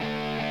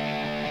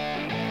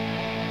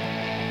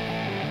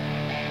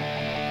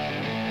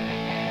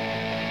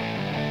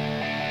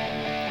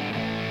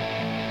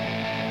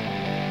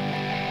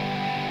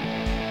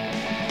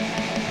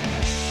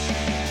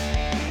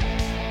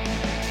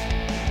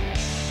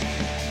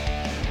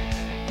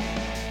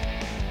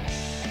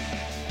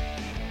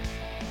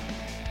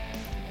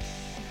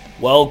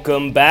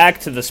Welcome back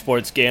to the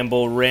Sports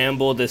Gamble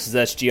Ramble. This is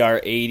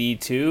SGR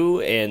 82,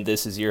 and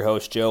this is your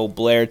host, Joe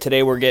Blair.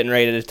 Today we're getting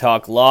ready to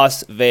talk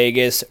Las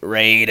Vegas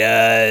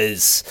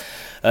Raiders.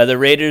 The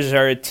Raiders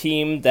are a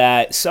team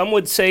that some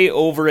would say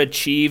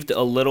overachieved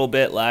a little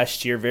bit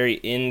last year. Very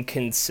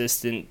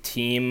inconsistent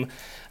team,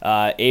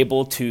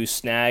 able to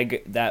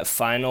snag that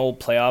final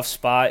playoff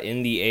spot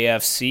in the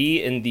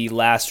AFC in the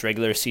last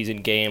regular season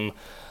game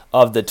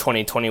of the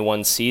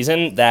 2021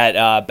 season.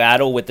 That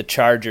battle with the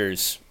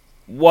Chargers.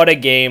 What a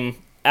game.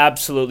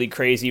 Absolutely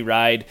crazy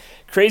ride.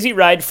 Crazy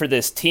ride for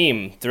this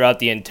team throughout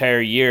the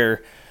entire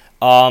year.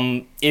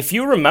 If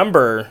you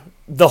remember,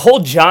 the whole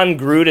John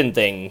Gruden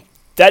thing,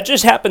 that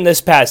just happened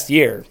this past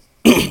year.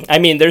 I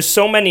mean, there's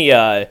so many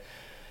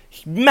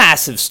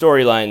massive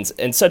storylines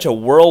and such a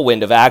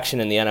whirlwind of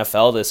action in the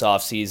NFL this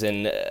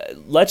offseason.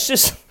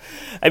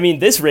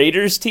 This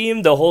Raiders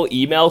team, the whole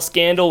email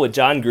scandal with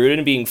John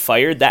Gruden being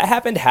fired, that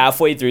happened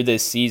halfway through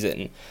this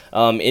season.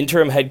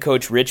 Interim head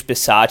coach Rich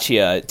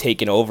Bisaccia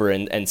taking over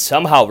and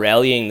somehow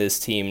rallying this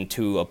team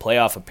to a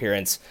playoff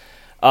appearance.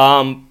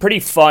 Pretty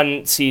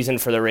fun season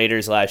for the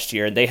Raiders last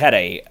year. They had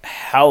a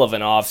hell of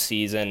an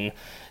offseason,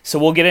 so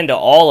we'll get into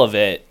all of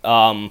it.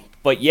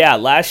 But yeah,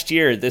 last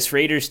year, this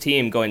Raiders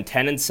team going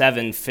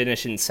 10-7,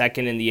 finishing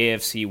second in the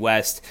AFC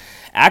West,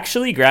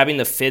 actually grabbing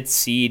the 5th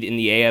seed in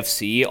the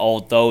AFC,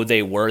 although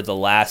they were the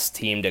last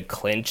team to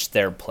clinch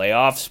their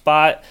playoff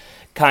spot.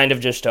 Kind of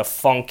just a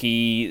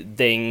funky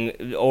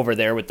thing over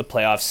there with the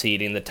playoff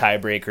seeding, the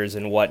tiebreakers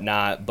and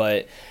whatnot,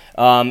 but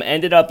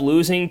ended up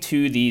losing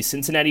to the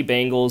Cincinnati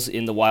Bengals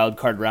in the wild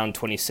card round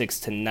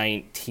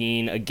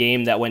 26-19, a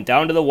game that went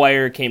down to the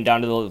wire, came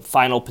down to the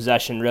final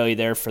possession really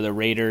there for the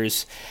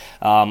Raiders.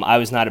 I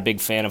was not a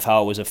big fan of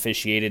how it was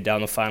officiated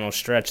down the final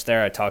stretch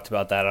there. I talked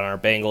about that on our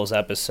Bengals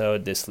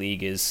episode. This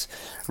league is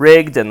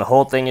rigged and the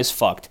whole thing is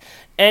fucked.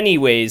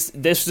 Anyways,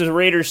 this is a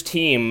Raiders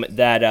team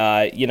that,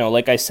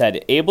 like I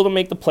said, able to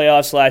make the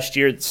playoffs last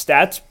year.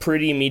 Stats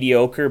pretty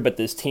mediocre, but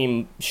this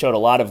team showed a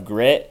lot of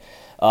grit.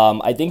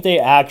 I think they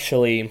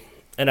actually,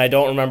 and I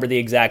don't remember the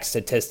exact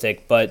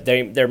statistic, but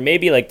they're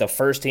maybe like the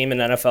first team in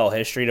NFL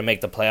history to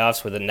make the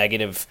playoffs with a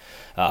negative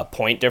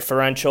point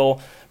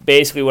differential.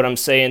 Basically what I'm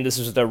saying, this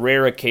is the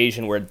rare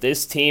occasion where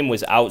this team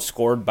was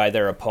outscored by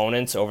their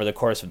opponents over the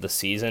course of the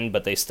season,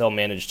 but they still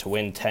managed to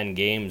win 10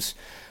 games.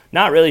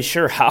 Not really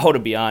sure how, to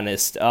be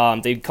honest.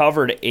 They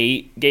covered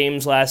 8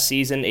 games last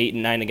season,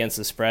 8-9 against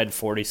the spread,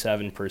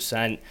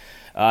 47%.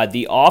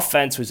 The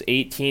offense was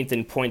 18th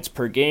in points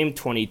per game,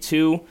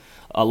 22.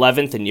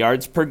 11th in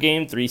yards per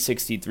game,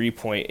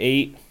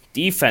 363.8.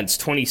 Defense,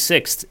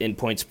 26th in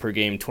points per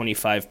game,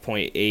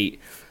 25.8.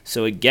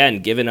 So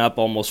again, giving up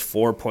almost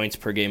 4 points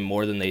per game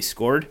more than they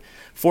scored.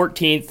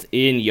 14th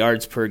in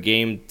yards per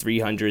game,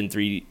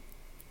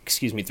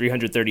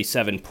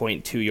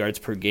 337.2 yards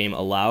per game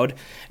allowed.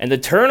 And the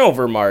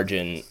turnover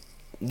margin,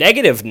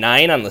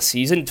 -9 on the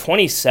season,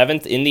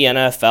 27th in the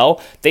NFL.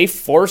 They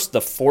forced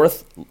the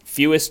 4th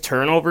fewest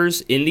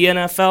turnovers in the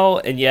NFL,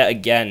 and yet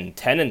again,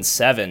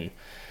 10-7.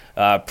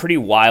 Pretty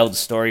wild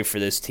story for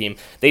this team.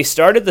 They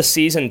started the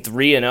season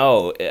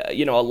 3-0.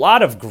 A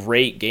lot of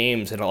great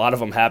games, and a lot of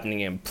them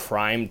happening in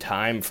prime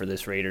time for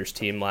this Raiders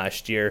team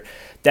last year.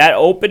 That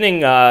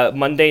opening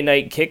Monday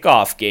night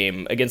kickoff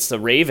game against the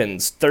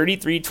Ravens,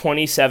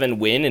 33-27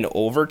 win in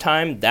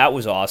overtime. That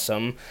was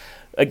awesome.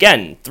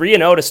 Again,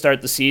 3-0 to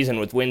start the season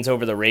with wins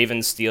over the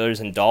Ravens, Steelers,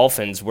 and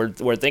Dolphins.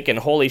 We're thinking,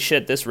 holy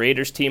shit, this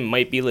Raiders team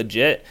might be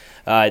legit.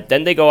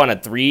 Then they go on a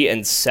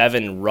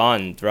 3-7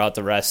 run throughout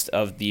the rest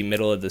of the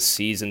middle of the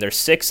season. They're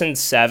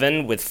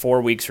 6-7 with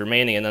 4 weeks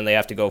remaining, and then they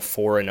have to go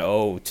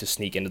 4-0 to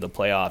sneak into the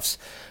playoffs.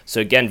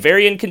 So again,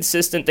 very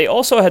inconsistent. They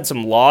also had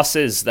some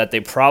losses that they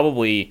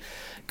probably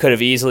could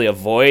have easily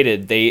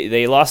avoided.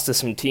 They lost to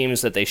some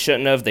teams that they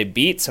shouldn't have. They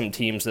beat some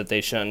teams that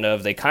they shouldn't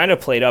have. They kind of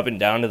played up and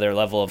down to their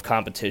level of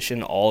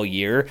competition all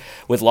year,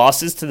 with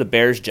losses to the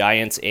Bears,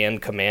 Giants,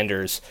 and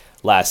Commanders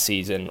last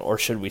season, or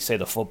should we say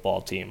the football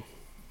team.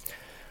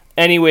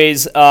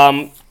 Anyways,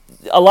 a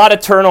lot of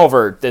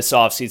turnover this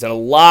offseason, a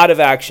lot of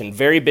action,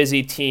 very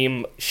busy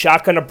team,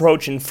 shotgun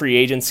approach in free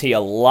agency,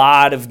 a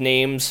lot of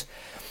names,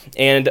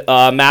 and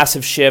a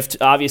massive shift,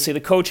 obviously,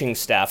 the coaching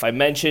staff. I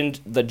mentioned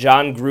the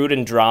John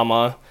Gruden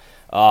drama.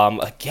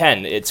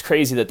 Again, it's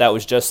crazy that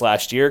was just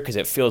last year because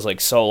it feels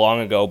like so long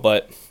ago,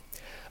 but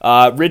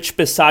Rich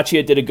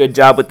Bisaccia did a good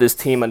job with this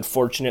team.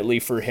 Unfortunately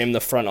for him,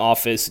 the front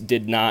office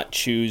did not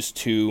choose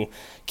to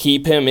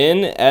keep him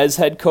in as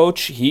head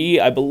coach. He,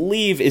 I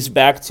believe, is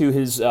back to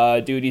his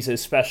duties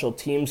as special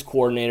teams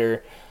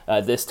coordinator,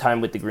 this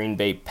time with the Green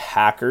Bay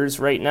Packers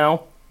right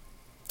now.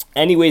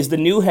 Anyways, the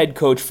new head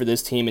coach for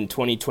this team in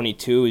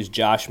 2022 is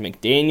Josh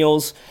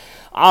McDaniels,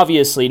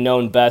 obviously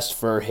known best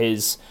for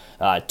his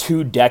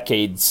 2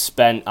 decades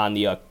spent on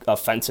the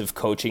offensive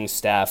coaching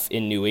staff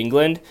in New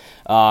England.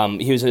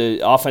 He was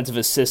an offensive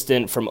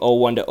assistant from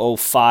 01 to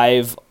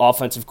 05,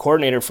 offensive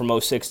coordinator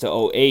from 06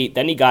 to 08.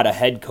 Then he got a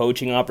head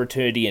coaching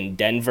opportunity in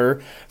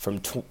Denver from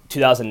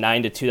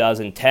 2009 to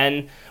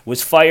 2010.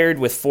 Was fired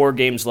with 4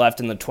 games left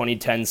in the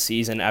 2010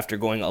 season after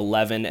going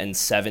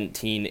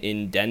 11-17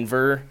 in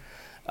Denver.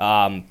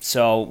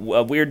 So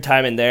a weird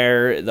time in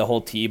there, the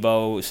whole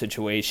Tebow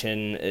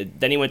situation.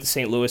 Then he went to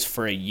St. Louis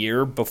for a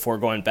year before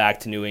going back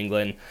to New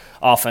England,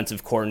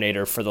 offensive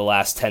coordinator for the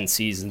last 10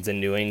 seasons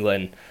in New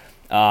England.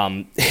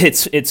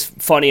 It's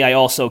funny, I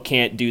also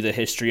can't do the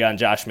history on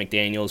Josh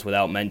McDaniels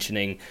without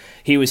mentioning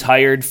he was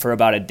hired for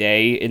about a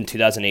day in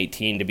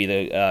 2018 to be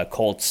the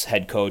Colts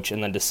head coach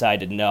and then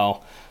decided,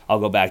 no, I'll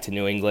go back to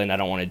New England. I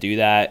don't want to do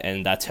that,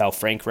 and that's how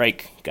Frank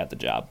Reich got the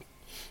job.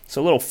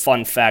 So a little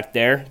fun fact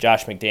there,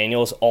 Josh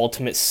McDaniels,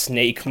 ultimate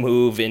snake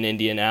move in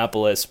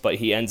Indianapolis, but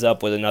he ends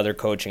up with another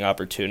coaching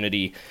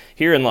opportunity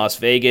here in Las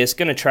Vegas.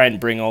 Going to try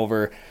and bring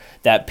over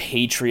that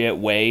Patriot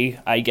way,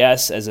 I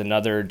guess, as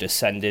another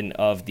descendant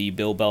of the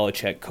Bill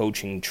Belichick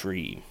coaching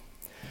tree.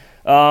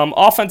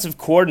 Offensive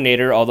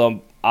coordinator,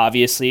 although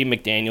obviously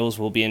McDaniels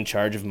will be in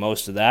charge of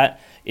most of that,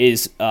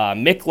 is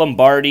Mick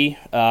Lombardi.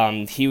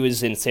 He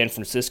was in San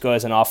Francisco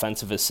as an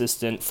offensive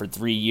assistant for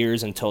 3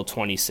 years until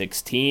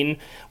 2016.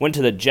 Went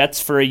to the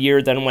Jets for a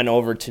year, then went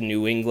over to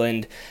New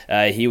England.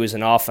 He was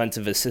an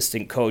offensive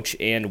assistant coach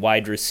and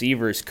wide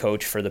receivers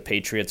coach for the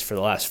Patriots for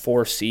the last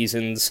 4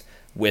 seasons,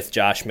 with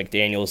Josh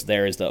McDaniels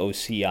there as the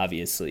OC,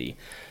 obviously.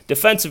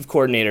 Defensive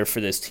coordinator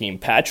for this team,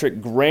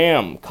 Patrick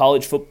Graham,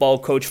 college football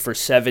coach for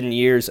 7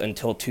 years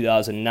until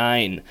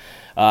 2009.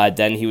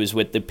 Then he was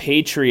with the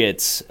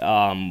Patriots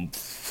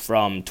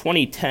from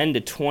 2010 to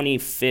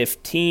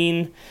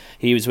 2015.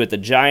 He was with the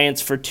Giants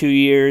for 2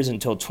 years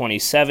until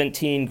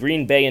 2017,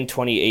 Green Bay in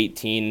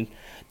 2018.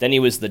 Then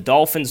he was the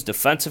Dolphins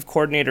defensive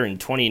coordinator in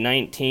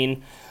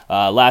 2019.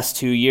 Last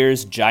 2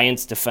 years,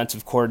 Giants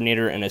defensive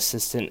coordinator and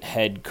assistant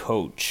head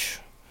coach.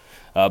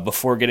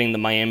 Before getting the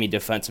Miami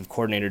defensive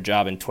coordinator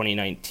job in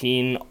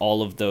 2019,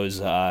 all of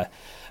those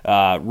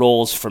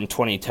roles from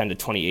 2010 to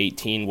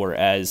 2018 were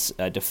as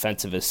a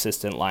defensive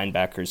assistant,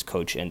 linebackers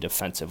coach, and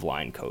defensive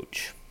line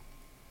coach.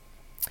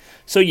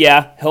 So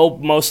yeah, he'll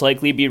most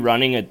likely be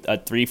running a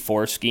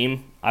 3-4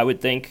 scheme, I would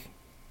think.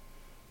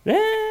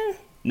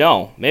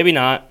 No, maybe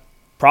not.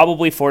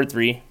 Probably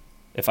 4-3,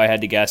 if I had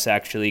to guess,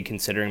 actually,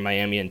 considering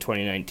Miami in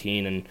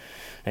 2019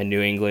 and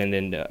New England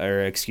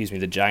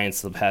the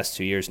Giants the past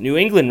 2 years. New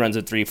England runs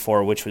a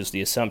 3-4, which was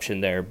the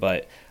assumption there,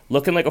 but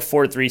looking like a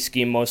 4-3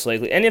 scheme most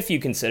likely. And if you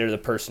consider the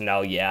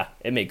personnel, yeah,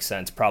 it makes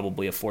sense,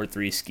 probably a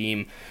 4-3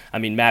 scheme. I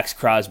mean, Max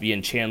Crosby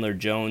and Chandler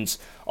Jones,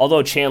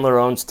 although Chandler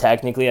Jones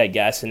technically, I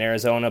guess, in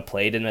Arizona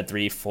played in a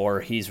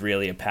 3-4, he's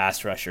really a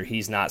pass rusher.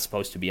 He's not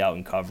supposed to be out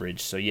in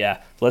coverage. So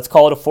yeah, let's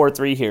call it a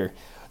 4-3 here.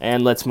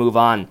 And let's move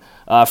on.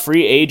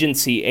 Free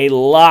agency, a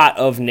lot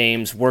of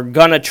names. We're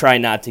going to try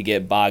not to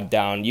get bogged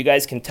down. You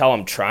guys can tell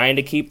I'm trying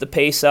to keep the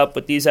pace up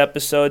with these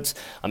episodes.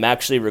 I'm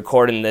actually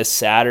recording this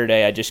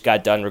Saturday. I just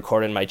got done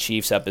recording my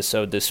Chiefs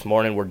episode this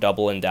morning. We're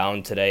doubling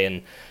down today,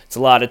 and it's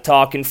a lot of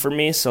talking for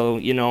me. So,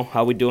 you know,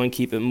 how we doing?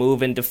 Keep it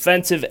moving.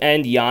 Defensive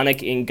end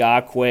Yannick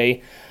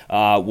Ngakoue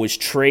was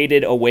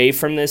traded away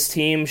from this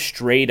team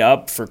straight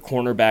up for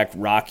cornerback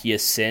Rock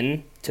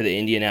Ya-Sin to the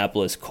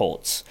Indianapolis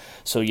Colts.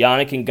 So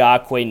Yannick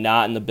Ngakoue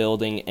not in the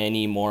building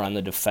anymore on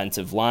the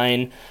defensive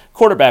line.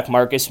 Quarterback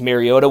Marcus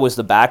Mariota was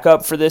the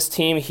backup for this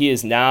team. He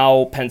is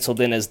now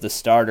penciled in as the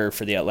starter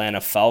for the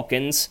Atlanta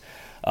Falcons.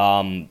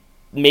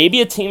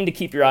 Maybe a team to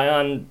keep your eye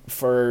on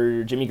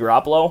for Jimmy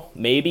Garoppolo,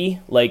 maybe.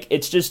 Like,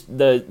 it's just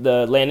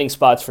the landing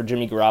spots for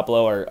Jimmy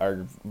Garoppolo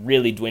are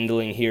really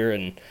dwindling here,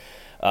 and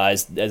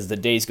as the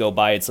days go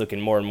by, it's looking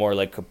more and more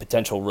like a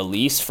potential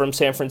release from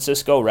San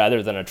Francisco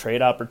rather than a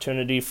trade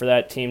opportunity for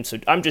that team. So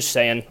I'm just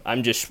saying,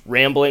 I'm just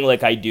rambling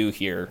like I do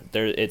here.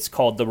 It's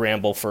called the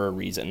ramble for a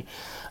reason.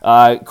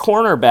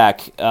 Cornerback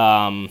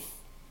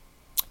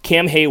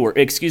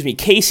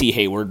Casey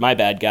Hayward, my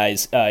bad,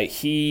 guys.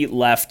 He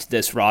left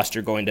this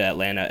roster going to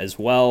Atlanta as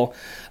well.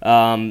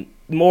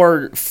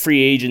 More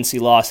free agency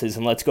losses,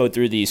 and let's go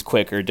through these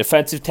quicker.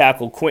 Defensive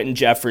tackle Quentin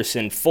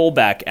Jefferson,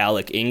 fullback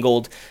Alec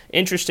Ingold.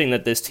 Interesting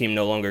that this team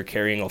no longer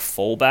carrying a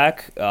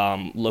fullback,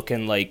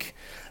 looking like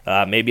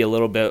maybe a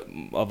little bit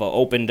of an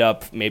opened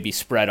up, maybe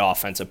spread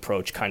offense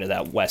approach, kind of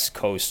that West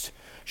Coast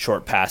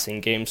short passing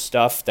game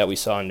stuff that we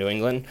saw in New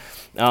England.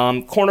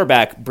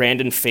 Cornerback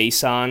Brandon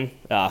Facyson,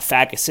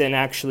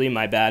 actually,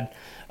 my bad.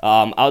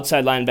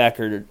 Outside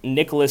linebacker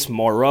Nicholas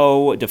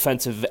Moreau,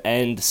 defensive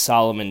end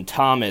Solomon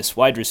Thomas,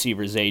 wide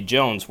receiver Zay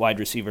Jones, wide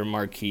receiver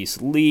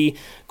Marquise Lee,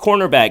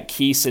 cornerback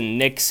Keeson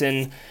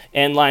Nixon,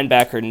 and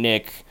linebacker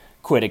Nick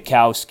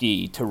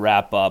Kwiatkowski to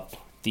wrap up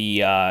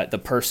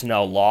the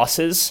personnel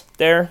losses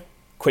there.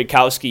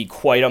 Kwiatkowski,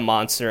 quite a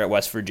monster at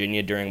West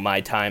Virginia during my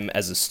time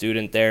as a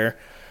student there.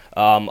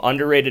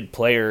 Underrated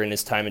player in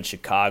his time in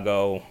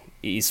Chicago.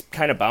 He's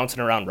kind of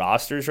bouncing around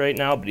rosters right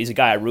now, but he's a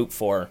guy I root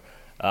for.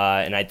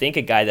 And I think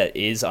a guy that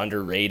is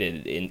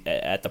underrated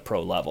at the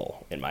pro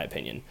level, in my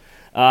opinion.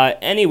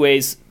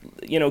 Anyways,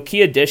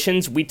 key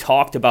additions, we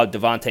talked about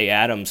Devantae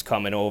Adams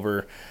coming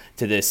over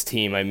to this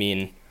team. I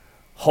mean,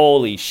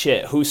 holy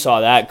shit, who saw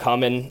that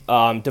coming?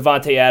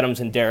 Devantae Adams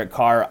and Derek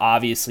Carr,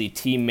 obviously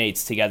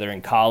teammates together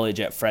in college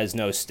at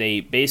Fresno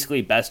State,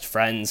 basically best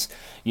friends.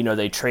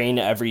 They train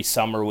every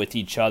summer with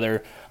each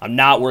other. I'm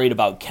not worried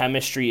about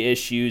chemistry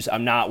issues.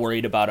 I'm not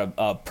worried about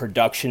a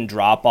production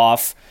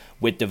drop-off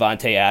with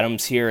Devantae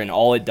Adams here, and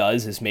all it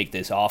does is make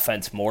this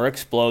offense more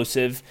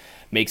explosive,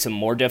 makes him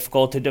more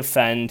difficult to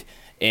defend,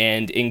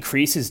 and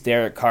increases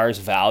Derek Carr's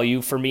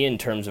value for me in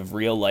terms of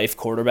real-life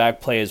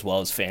quarterback play as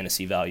well as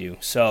fantasy value.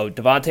 So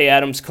Devantae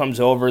Adams comes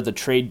over. The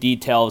trade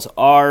details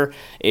are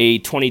a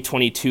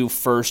 2022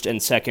 first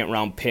and second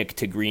round pick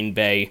to Green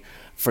Bay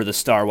for the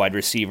star wide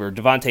receiver.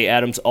 Devantae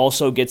Adams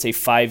also gets a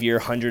 5-year,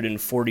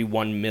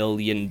 $141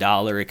 million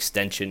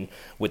extension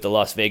with the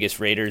Las Vegas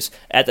Raiders,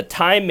 at the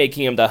time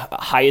making him the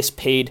highest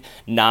paid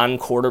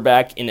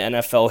non-quarterback in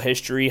NFL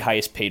history,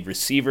 highest paid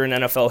receiver in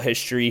NFL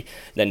history.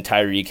 Then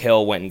Tyreek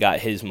Hill went and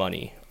got his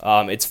money.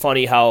 It's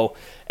funny how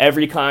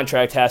every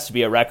contract has to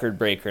be a record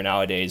breaker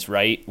nowadays,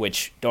 right?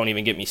 Which, don't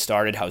even get me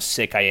started how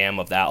sick I am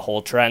of that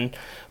whole trend.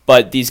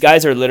 But these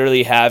guys are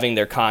literally having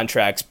their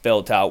contracts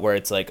built out where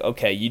it's like,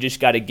 okay, you just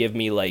got to give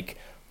me like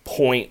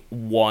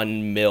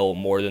 0.1 mil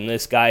more than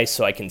this guy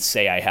so I can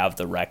say I have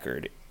the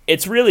record.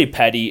 It's really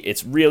petty.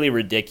 It's really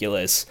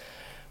ridiculous.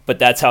 But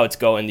that's how it's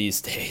going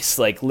these days.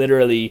 Like,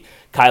 literally,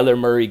 Kyler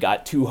Murray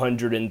got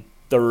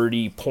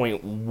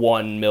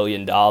 $230.1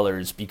 million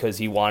because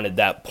he wanted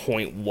that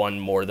 0.1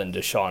 more than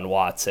Deshaun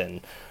Watson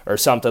or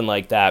something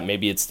like that.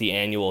 Maybe it's the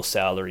annual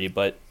salary.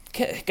 But,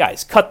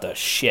 guys, cut the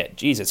shit.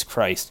 Jesus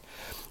Christ.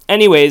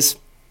 Anyways,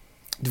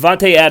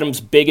 Devantae Adams,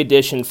 big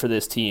addition for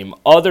this team.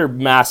 Other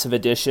massive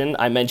addition,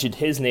 I mentioned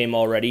his name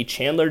already,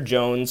 Chandler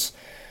Jones,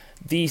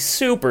 the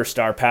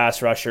superstar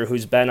pass rusher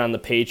who's been on the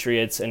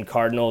Patriots and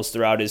Cardinals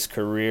throughout his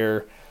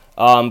career.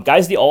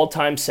 Guy's the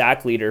all-time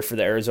sack leader for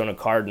the Arizona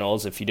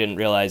Cardinals, if you didn't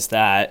realize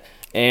that.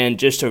 And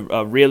just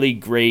a really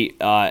great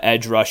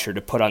edge rusher to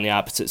put on the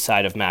opposite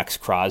side of Max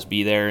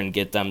Crosby there and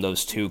get them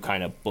those two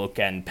kind of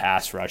bookend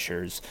pass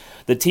rushers.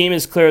 The team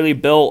is clearly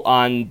built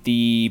on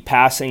the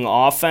passing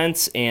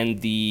offense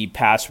and the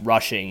pass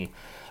rushing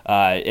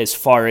as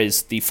far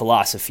as the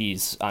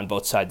philosophies on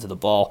both sides of the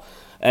ball.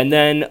 And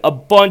then a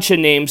bunch of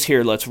names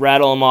here. Let's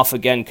rattle them off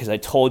again because I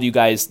told you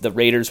guys the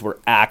Raiders were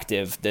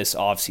active this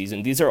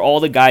offseason. These are all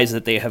the guys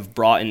that they have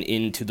brought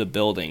into the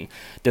building.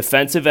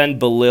 Defensive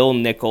end,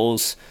 Balil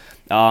Nichols.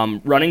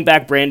 Running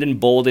back Brandon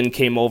Bolden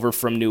came over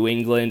from New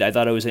England. I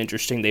thought it was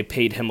interesting. They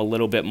paid him a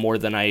little bit more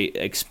than I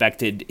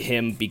expected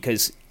him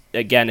because,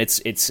 again,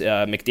 it's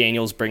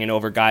McDaniels bringing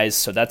over guys,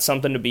 so that's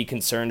something to be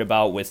concerned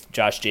about with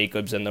Josh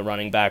Jacobs in the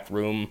running back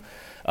room.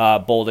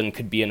 Bolden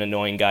could be an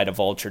annoying guy to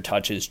vulture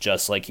touches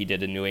just like he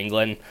did in New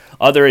England.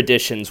 Other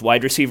additions,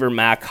 wide receiver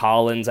Mac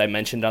Hollins, I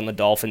mentioned on the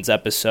Dolphins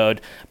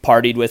episode,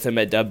 partied with him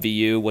at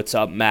WU. What's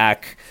up,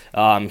 Mac?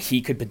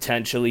 He could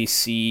potentially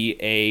see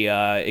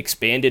a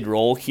expanded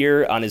role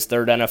here on his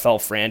third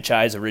NFL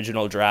franchise,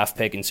 original draft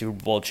pick and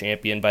Super Bowl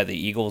champion by the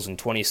Eagles in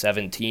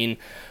 2017.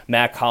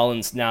 Mac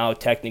Hollins now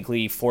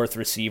technically fourth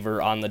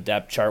receiver on the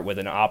depth chart with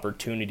an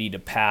opportunity to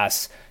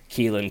pass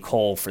Keelan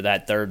Cole for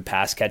that third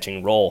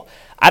pass-catching role.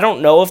 I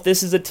don't know if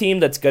this is a team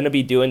that's going to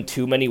be doing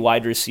too many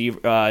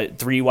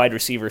three wide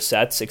receiver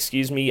sets.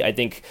 I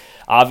think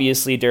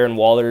obviously Darren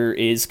Waller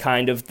is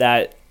kind of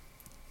that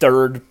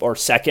third or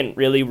second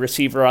really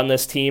receiver on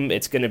this team.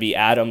 It's going to be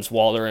Adams,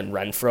 Waller, and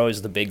Renfrow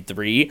as the big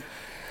three.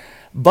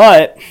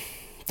 But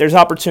there's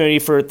opportunity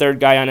for a third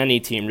guy on any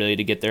team really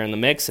to get there in the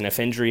mix, and if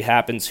injury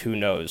happens, who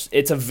knows?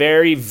 It's a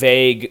very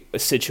vague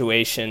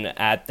situation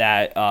at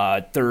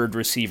that third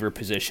receiver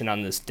position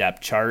on this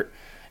depth chart,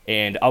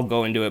 and I'll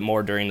go into it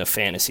more during the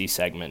fantasy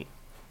segment.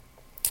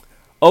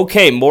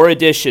 Okay, more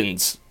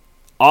additions.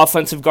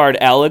 Offensive guard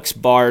Alex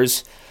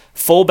Bars,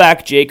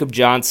 fullback Jacob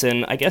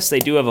Johnson. I guess they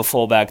do have a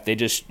fullback, they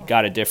just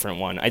got a different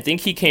one. I think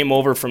he came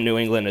over from New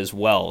England as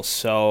well,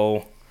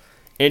 so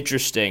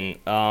interesting.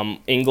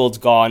 Ingold's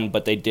gone,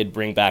 but they did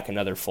bring back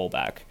another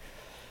fullback.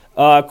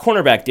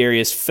 Cornerback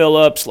Darius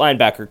Phillips,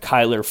 linebacker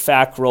Kyler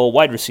Fackrell,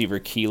 wide receiver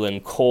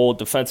Keelan Cole,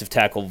 defensive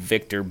tackle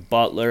Victor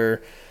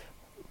Butler,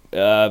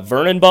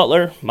 Vernon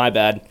Butler, my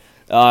bad.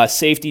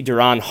 Safety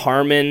Duron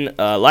Harmon,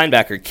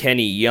 linebacker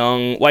Kenny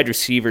Young, wide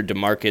receiver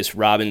Demarcus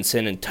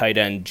Robinson, and tight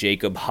end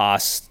Jacob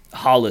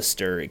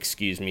Hollister,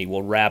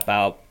 will wrap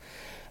out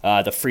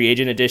the free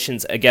agent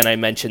additions. Again, I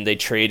mentioned they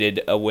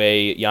traded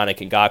away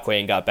Yannick Ngakoue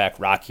and got back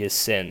Rocky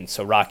Sin.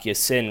 So Rocky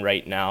Sin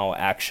right now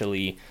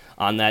actually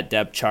on that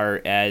depth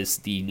chart as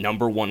the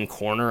number one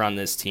corner on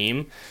this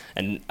team.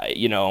 And,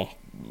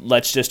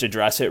 let's just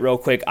address it real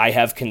quick. I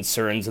have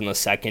concerns in the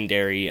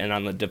secondary and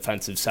on the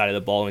defensive side of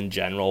the ball in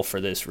general for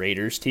this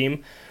Raiders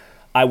team.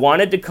 I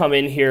wanted to come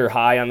in here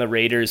high on the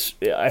Raiders.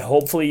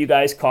 Hopefully you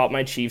guys caught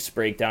my Chiefs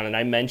breakdown, and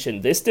I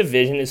mentioned this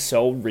division is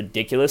so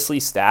ridiculously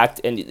stacked,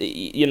 and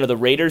the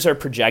Raiders are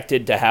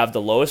projected to have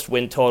the lowest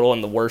win total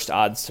and the worst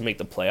odds to make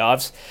the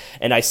playoffs,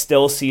 and I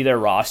still see their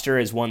roster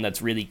as one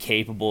that's really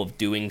capable of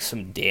doing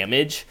some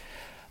damage.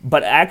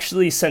 But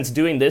actually, since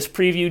doing this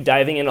preview,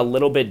 diving in a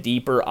little bit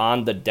deeper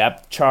on the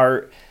depth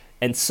chart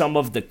and some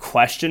of the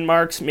question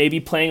marks, maybe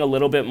playing a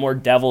little bit more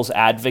devil's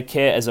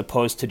advocate as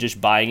opposed to just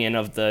buying in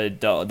of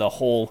the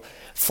whole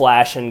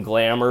flash and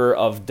glamour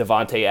of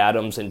Devantae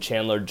Adams and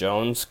Chandler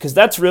Jones, because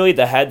that's really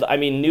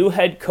new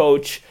head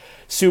coach,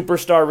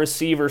 superstar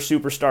receiver,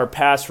 superstar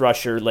pass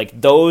rusher, like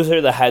those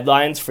are the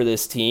headlines for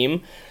this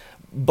team.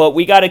 But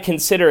we got to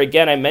consider,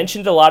 again, I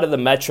mentioned a lot of the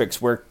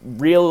metrics where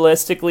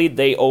realistically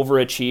they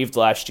overachieved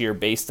last year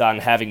based on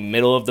having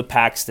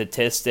middle-of-the-pack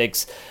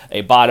statistics,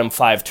 a bottom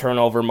 5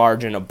 turnover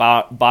margin, a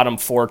bottom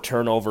 4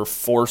 turnover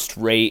forced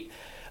rate,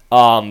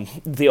 an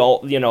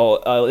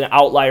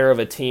outlier of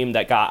a team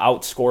that got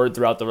outscored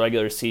throughout the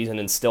regular season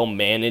and still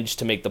managed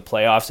to make the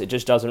playoffs. It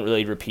just doesn't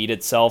really repeat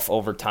itself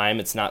over time.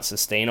 It's not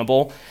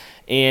sustainable.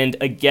 And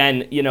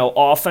again,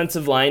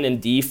 offensive line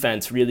and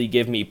defense really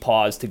give me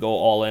pause to go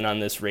all in on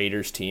this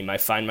Raiders team. I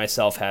find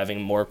myself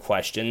having more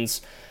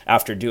questions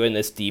after doing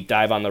this deep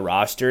dive on the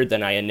roster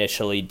than I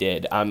initially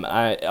did. I'm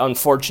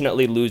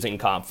unfortunately losing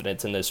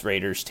confidence in this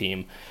Raiders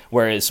team,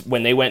 whereas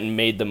when they went and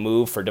made the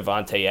move for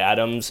Devantae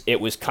Adams, it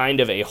was kind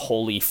of a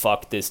holy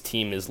fuck, this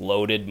team is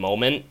loaded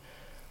moment.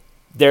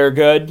 They're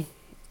good.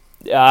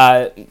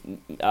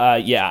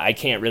 I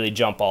can't really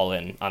jump all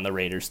in on the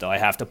Raiders, though. I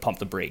have to pump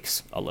the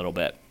brakes a little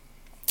bit.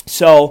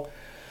 So,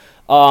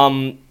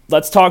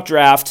 let's talk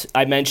draft.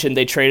 I mentioned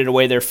they traded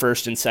away their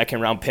first and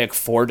second round pick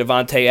for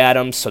Devantae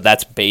Adams, so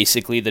that's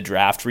basically the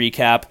draft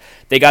recap.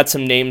 They got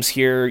some names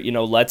here.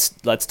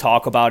 Let's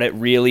talk about it.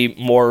 Really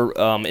more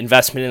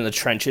investment in the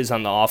trenches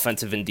on the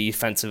offensive and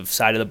defensive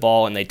side of the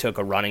ball, and they took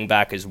a running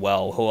back as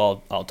well, who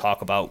I'll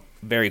talk about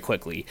very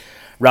quickly.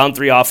 Round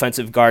 3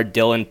 offensive guard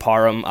Dylan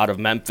Parham out of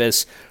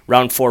Memphis.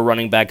 Round 4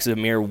 running back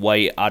Zamir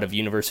White out of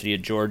University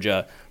of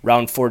Georgia.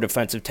 Round 4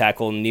 defensive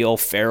tackle Neil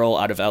Farrell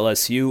out of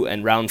LSU.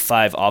 And round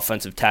 5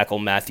 offensive tackle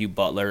Matthew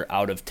Butler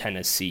out of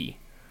Tennessee.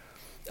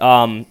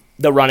 The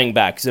running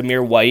back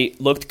Zamir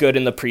White looked good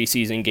in the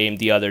preseason game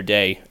the other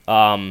day.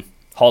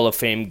 Hall of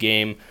Fame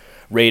game.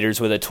 Raiders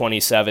with a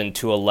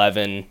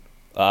 27-11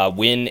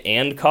 win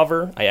and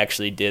cover. I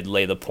actually did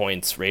lay the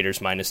points. Raiders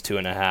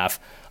 -2.5.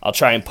 I'll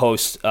try and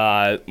post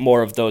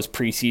more of those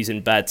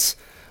preseason bets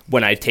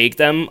when I take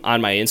them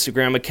on my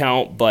Instagram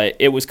account, but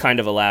it was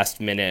kind of a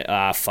last minute,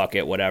 fuck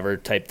it, whatever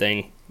type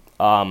thing.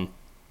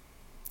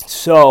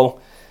 So,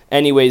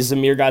 anyways,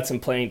 Zamir got some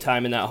playing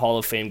time in that Hall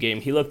of Fame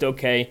game. He looked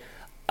okay.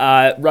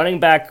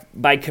 Running back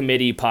by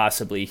committee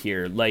possibly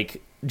here,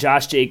 like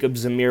Josh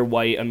Jacobs, Zamir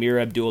White, Amir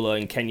Abdullah,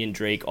 and Kenyon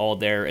Drake all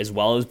there, as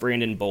well as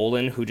Brandon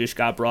Bolden, who just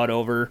got brought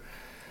over.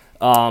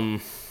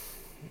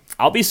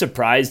 I'll be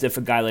surprised if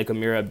a guy like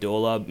Amir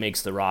Abdullah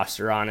makes the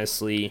roster,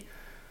 honestly.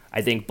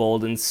 I think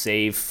Bolden's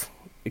safe.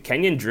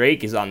 Kenyon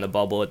Drake is on the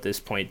bubble at this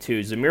point, too.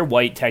 Zamir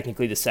White,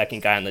 technically the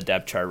second guy on the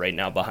depth chart right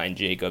now behind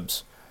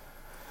Jacobs.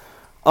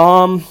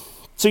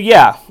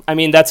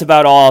 That's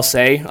about all I'll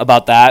say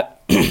about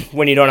that.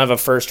 When you don't have a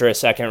first or a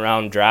second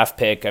round draft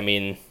pick,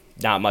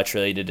 not much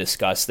really to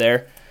discuss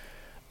there.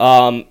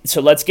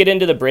 So let's get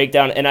into the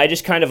breakdown, and I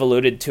just kind of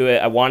alluded to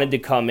it. I wanted to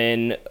come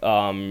in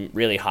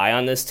really high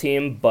on this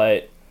team,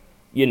 but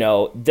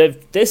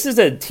this is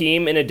a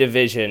team in a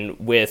division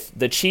with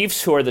the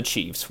Chiefs, who are the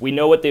Chiefs. We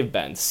know what they've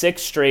been.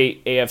 6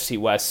 straight AFC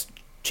West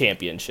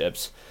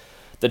championships.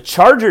 The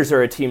Chargers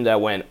are a team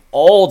that went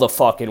all the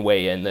fucking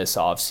way in this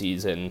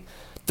offseason.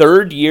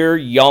 Third-year,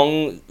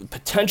 young,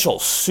 potential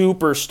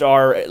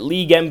superstar,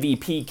 league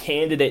MVP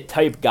candidate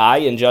type guy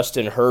in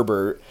Justin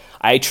Herbert.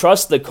 I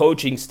trust the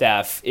coaching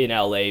staff in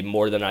LA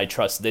more than I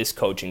trust this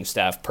coaching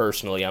staff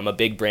personally. I'm a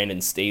big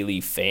Brandon Staley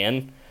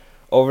fan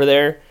over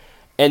there.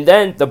 And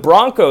then the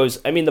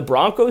Broncos, the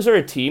Broncos are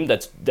a team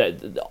that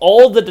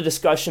all the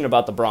discussion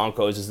about the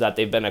Broncos is that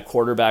they've been a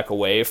quarterback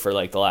away for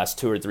like the last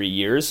 2 or 3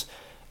 years.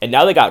 And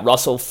now they got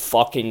Russell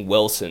fucking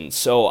Wilson.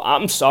 So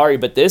I'm sorry,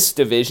 but this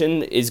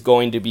division is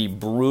going to be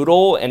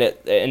brutal.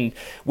 And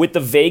with the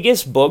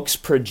Vegas books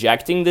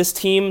projecting this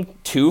team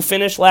to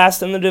finish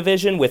last in the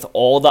division with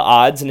all the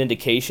odds and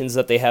indications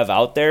that they have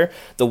out there,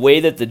 the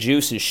way that the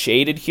juice is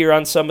shaded here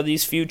on some of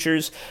these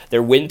futures,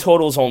 their win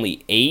total is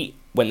only 8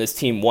 when this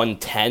team won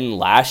 10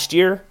 last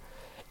year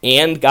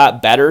and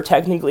got better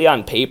technically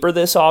on paper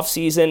this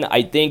offseason.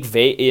 I think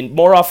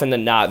more often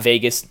than not,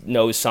 Vegas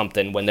knows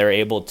something when they're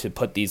able to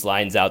put these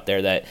lines out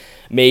there that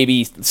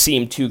maybe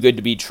seem too good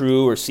to be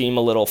true or seem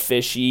a little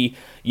fishy.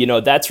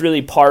 That's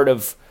really part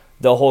of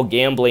the whole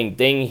gambling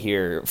thing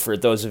here for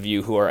those of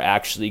you who are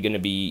actually going to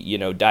be,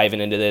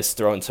 diving into this,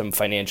 throwing some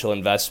financial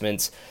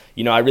investments.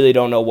 I really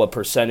don't know what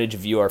percentage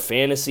of you are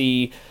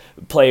fantasy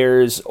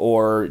players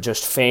or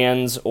just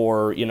fans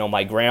or,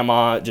 my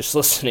grandma just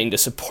listening to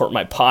support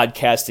my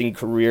podcasting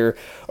career,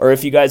 or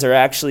if you guys are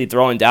actually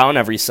throwing down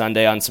every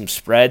Sunday on some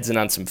spreads and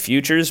on some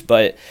futures.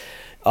 But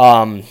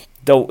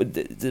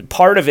the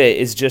part of it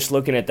is just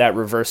looking at that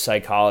reverse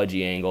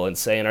psychology angle and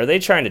saying, are they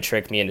trying to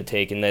trick me into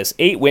taking this?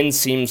 8 wins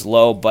seems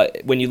low,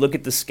 but when you look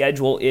at the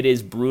schedule, it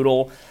is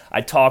brutal.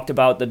 I talked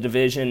about the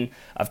division.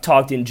 I've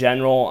talked in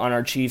general on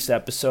our Chiefs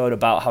episode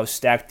about how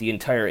stacked the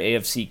entire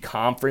AFC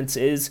conference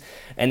is,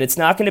 and it's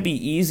not going to be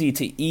easy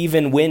to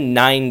even win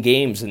 9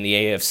 games in the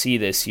AFC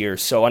this year.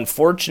 So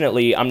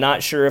unfortunately, I'm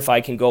not sure if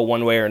I can go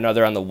one way or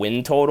another on the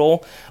win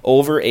total.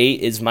 Over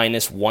 8 is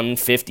minus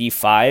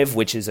 155,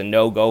 which is a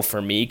no-go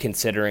for me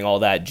considering all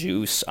that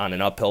juice on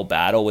an uphill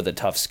battle with a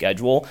tough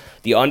schedule.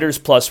 The under's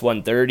plus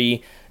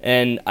 130.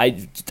 And I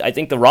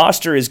think the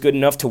roster is good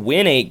enough to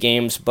win 8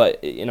 games,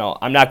 but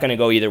I'm not going to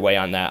go either way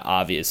on that,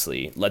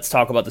 obviously. Let's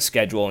talk about the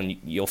schedule, and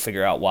you'll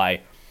figure out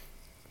why.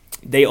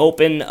 They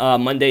open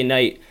Monday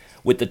night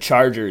with the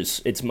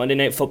Chargers. It's Monday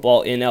Night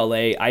Football in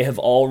LA. I have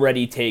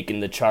already taken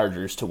the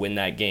Chargers to win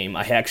that game.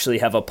 I actually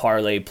have a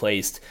parlay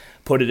placed,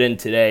 put it in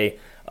today.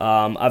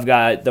 I've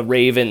got the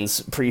Ravens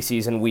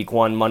preseason week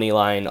 1 money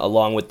line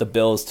along with the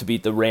Bills to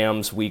beat the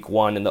Rams week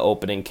 1 in the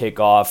opening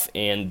kickoff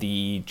and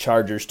the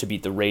Chargers to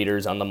beat the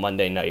Raiders on the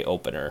Monday night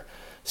opener.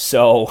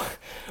 So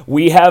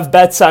we have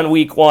bets on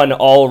week 1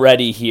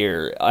 already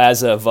here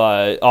as of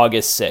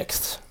August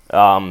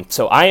 6th.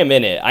 So I am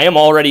in it.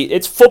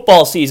 It's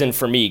football season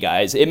for me,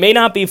 guys. It may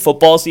not be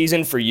football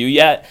season for you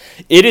yet.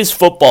 It is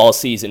football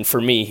season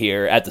for me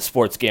here at the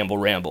Sports Gamble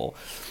Ramble.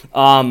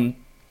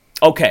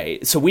 Okay,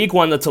 so week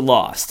 1, that's a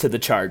loss to the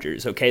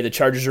Chargers. Okay, the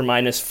Chargers are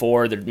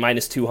 -4. They're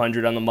minus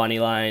 200 on the money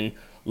line.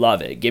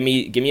 Love it. Give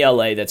me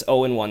LA. That's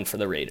 0-1 for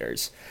the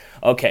Raiders.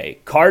 Okay,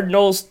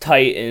 Cardinals,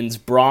 Titans,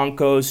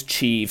 Broncos,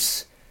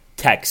 Chiefs,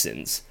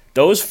 Texans.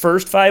 Those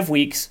first 5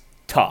 weeks,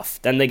 tough.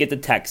 Then they get the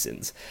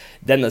Texans.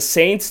 Then the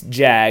Saints,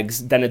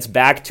 Jags. Then it's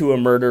back to a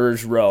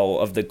murderer's row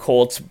of the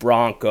Colts,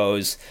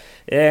 Broncos.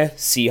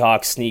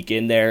 Seahawks sneak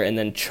in there. And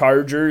then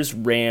Chargers,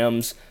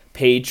 Rams,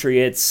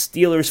 Patriots,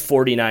 Steelers,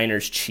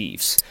 49ers,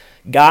 Chiefs.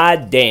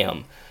 God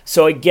damn.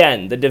 So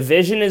again, the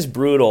division is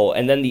brutal,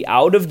 and then the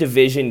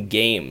out-of-division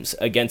games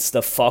against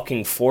the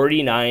fucking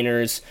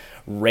 49ers,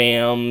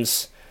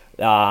 Rams,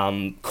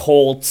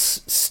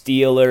 Colts,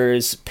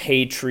 Steelers,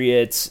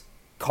 Patriots,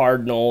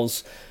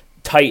 Cardinals,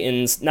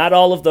 Titans. Not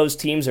all of those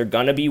teams are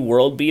going to be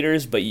world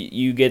beaters, but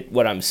you get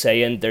what I'm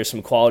saying. There's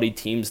some quality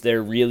teams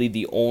there. Really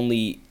the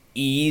only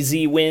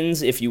easy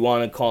wins, if you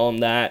want to call them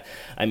that.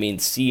 I mean,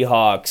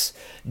 Seahawks,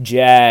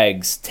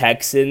 Jags,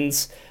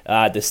 Texans.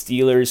 The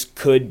Steelers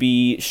could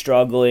be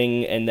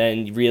struggling, and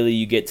then really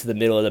you get to the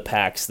middle of the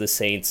packs, the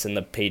Saints and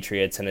the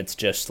Patriots, and it's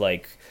just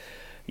like,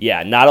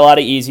 yeah, not a lot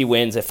of easy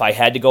wins. If I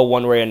had to go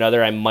one way or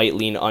another, I might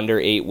lean under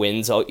 8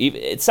 wins.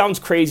 It sounds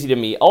crazy to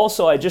me.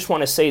 Also, I just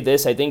want to say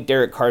this. I think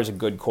Derek Carr is a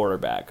good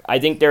quarterback. I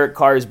think Derek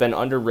Carr has been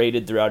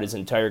underrated throughout his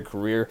entire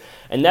career,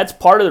 and that's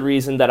part of the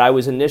reason that I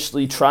was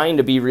initially trying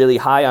to be really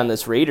high on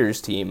this Raiders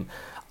team.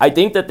 I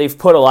think that they've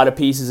put a lot of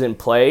pieces in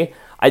play.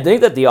 I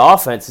think that the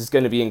offense is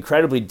going to be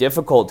incredibly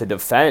difficult to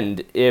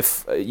defend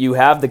if you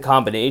have the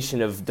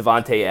combination of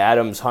Devantae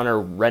Adams,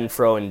 Hunter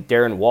Renfrow, and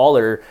Darren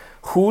Waller.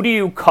 Who do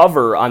you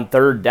cover on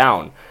 3rd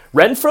down?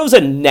 Renfro's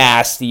a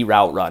nasty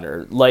route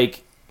runner,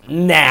 like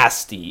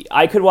nasty.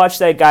 I could watch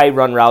that guy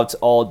run routes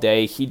all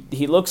day.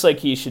 He looks like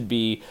he should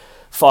be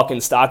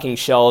fucking stocking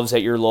shelves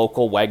at your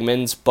local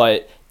Wegmans,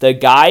 but the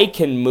guy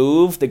can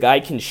move, the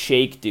guy can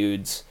shake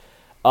dudes.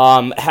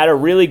 Had a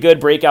really good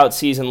breakout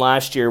season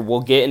last year.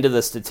 We'll get into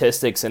the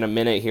statistics in a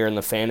minute here in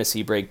the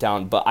fantasy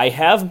breakdown, but I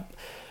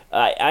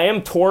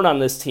am torn on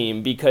this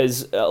team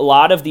because a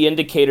lot of the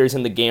indicators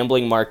in the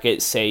gambling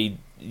market say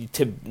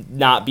to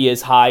not be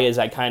as high as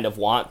I kind of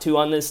want to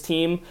on this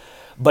team.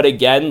 But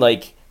again,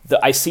 like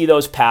I see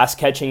those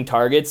pass-catching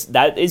targets.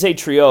 That is a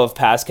trio of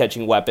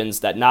pass-catching weapons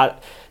that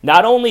not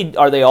only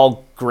are they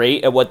all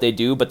great at what they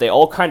do, but they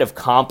all kind of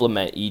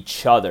complement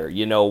each other.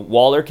 You know,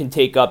 Waller can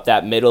take up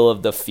that middle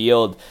of the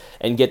field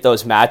and get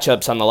those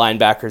matchups on the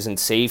linebackers and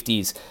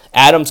safeties.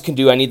 Adams can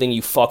do anything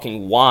you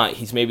fucking want.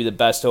 He's maybe the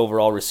best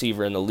overall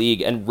receiver in the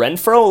league. And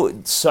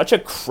Renfrow, such a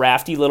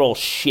crafty little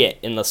shit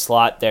in the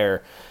slot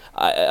there.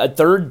 A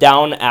 3rd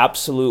down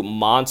absolute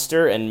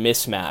monster and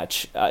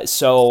mismatch.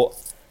 So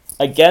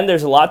again,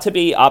 there's a lot to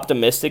be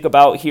optimistic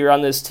about here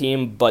on this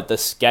team, but the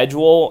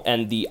schedule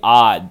and the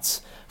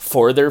odds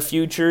for their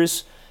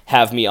futures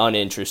have me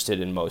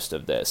uninterested in most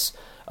of this.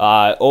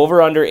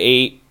 Over under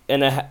 8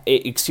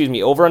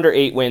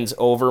 wins,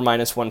 over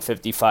minus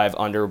 155,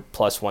 under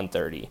plus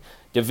 130.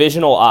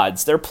 Divisional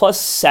odds, they're plus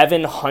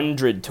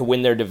 700 to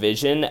win their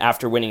division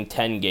after winning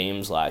 10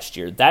 games last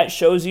year. That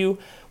shows you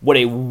what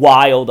a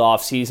wild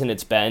offseason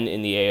it's been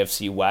in the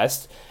AFC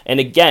West. And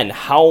again,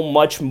 how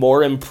much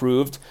more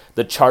improved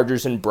the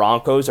Chargers and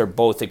Broncos are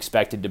both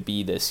expected to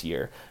be this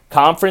year.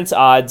 Conference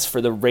odds for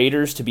the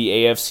Raiders to be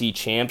AFC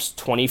champs,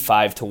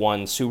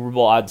 25-1. Super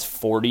Bowl odds,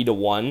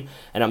 40-1.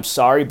 And I'm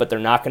sorry, but they're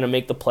not going to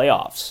make the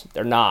playoffs.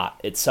 They're not.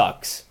 It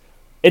sucks.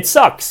 It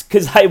sucks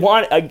because I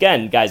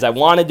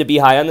wanted to be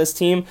high on this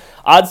team.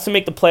 Odds to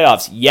make the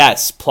playoffs,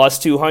 yes, plus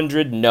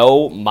 200,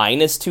 no,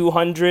 minus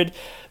 200.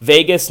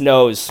 Vegas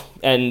knows,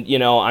 and,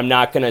 I'm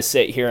not going to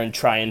sit here and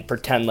try and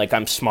pretend like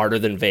I'm smarter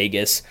than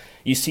Vegas.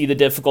 You see the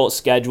difficult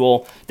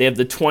schedule. They have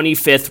the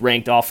 25th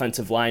ranked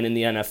offensive line in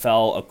the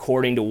NFL,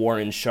 according to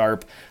Warren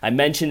Sharp. I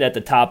mentioned at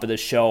the top of the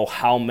show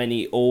how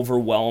many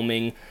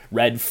overwhelming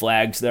red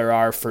flags there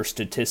are for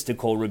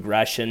statistical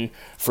regression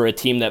for a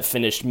team that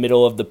finished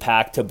middle of the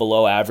pack to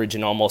below average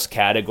in almost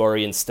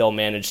category and still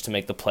managed to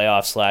make the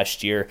playoffs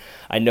last year.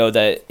 I know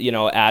that,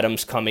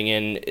 Adams coming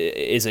in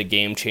is a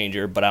game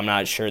changer, but I'm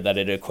not sure that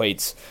it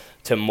equates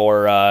to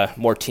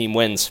more team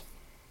wins.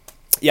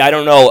 Yeah, I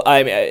don't know.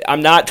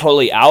 I'm not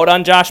totally out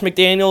on Josh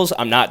McDaniels.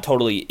 I'm not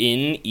totally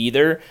in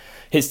either.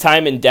 His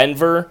time in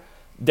Denver,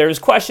 there's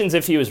questions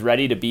if he was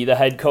ready to be the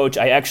head coach.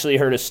 I actually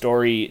heard a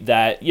story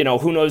that,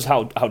 who knows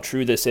how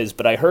true this is,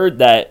 but I heard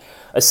that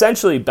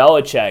essentially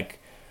Belichick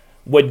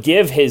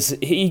gives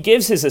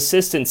his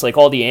assistants like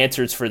all the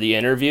answers for the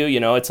interview.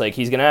 It's like,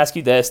 he's going to ask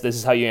you this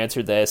is how you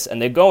answer this.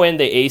 And they go in,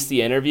 they ace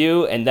the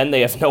interview, and then they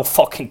have no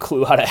fucking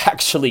clue how to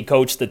actually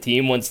coach the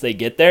team once they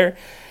get there.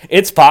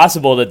 It's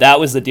possible that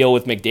was the deal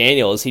with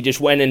McDaniels. He just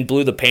went and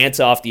blew the pants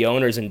off the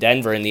owners in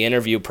Denver in the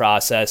interview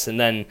process and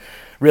then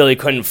really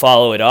couldn't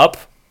follow it up.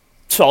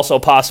 It's also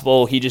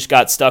possible he just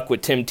got stuck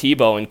with Tim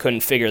Tebow and couldn't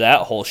figure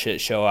that whole shit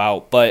show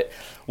out. But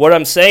what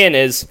I'm saying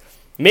is,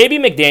 maybe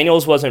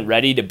McDaniels wasn't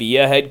ready to be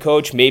a head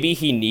coach. Maybe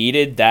he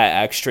needed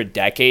that extra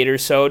decade or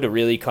so to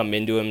really come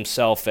into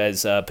himself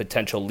as a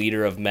potential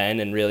leader of men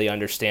and really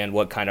understand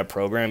what kind of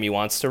program he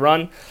wants to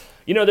run.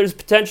 There's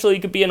potential he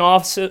could be an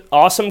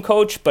awesome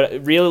coach,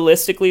 but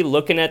realistically,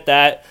 looking at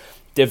that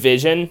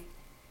division,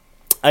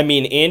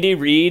 Andy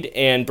Reid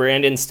and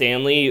Brandon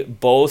Stanley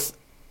both,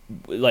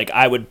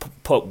 I would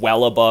put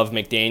well above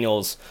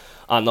McDaniels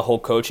on the whole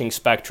coaching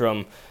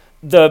spectrum.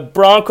 The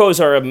Broncos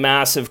are a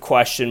massive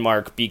question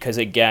mark because,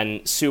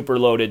 again, super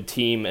loaded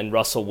team, and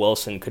Russell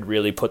Wilson could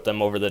really put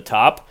them over the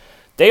top.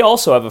 They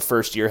also have a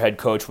first-year head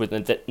coach with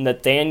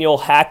Nathaniel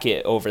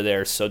Hackett over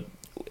there, so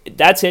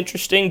that's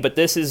interesting, but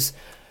this is,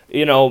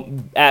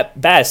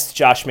 at best,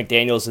 Josh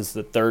McDaniels is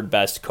the third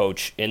best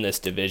coach in this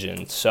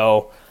division.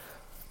 So,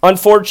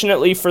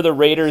 unfortunately for the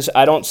Raiders,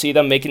 I don't see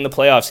them making the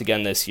playoffs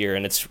again this year,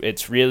 and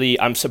it's really,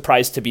 I'm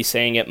surprised to be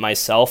saying it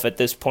myself at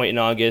this point in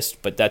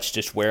August, but that's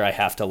just where I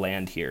have to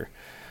land here.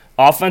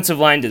 Offensive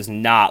line does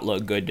not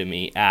look good to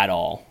me at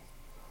all.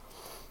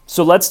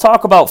 So let's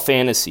talk about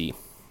fantasy,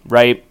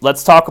 right?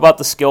 Let's talk about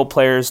the skill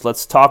players.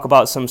 Let's talk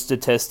about some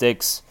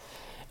statistics.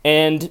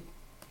 And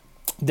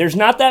there's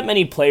not that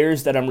many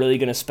players that I'm really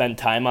going to spend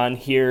time on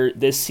here.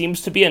 This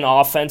seems to be an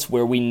offense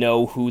where we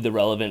know who the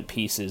relevant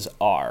pieces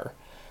are.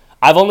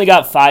 I've only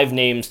got 5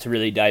 names to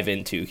really dive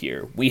into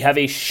here. We have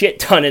a shit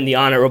ton in the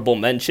honorable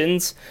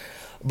mentions,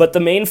 but the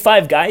main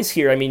 5 guys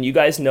here, you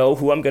guys know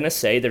who I'm going to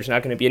say. There's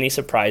not going to be any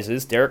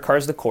surprises. Derek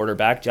Carr's the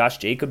quarterback. Josh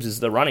Jacobs is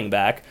the running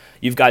back.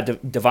 You've got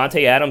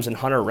Devontae Adams and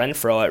Hunter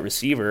Renfrow at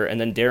receiver,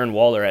 and then Darren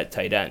Waller at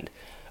tight end.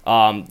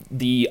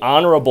 The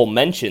honorable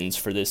mentions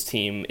for this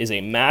team is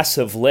a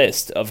massive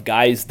list of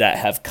guys that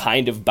have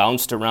kind of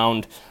bounced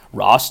around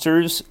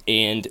rosters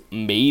and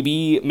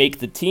maybe make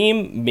the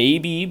team,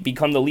 maybe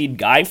become the lead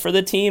guy for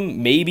the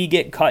team, maybe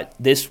get cut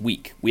this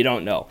week. We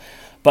don't know.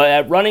 But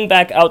at running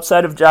back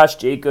outside of Josh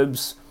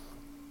Jacobs,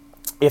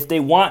 if they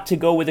want to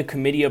go with a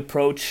committee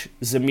approach,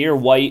 Zamir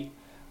White,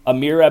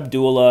 Amir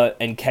Abdullah,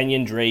 and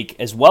Kenyon Drake,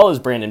 as well as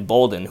Brandon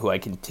Bolden, who I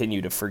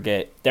continue to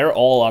forget, they're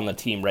all on the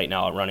team right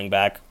now at running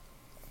back.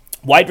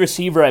 Wide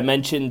receiver, I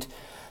mentioned,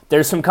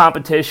 there's some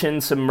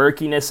competition, some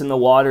murkiness in the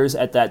waters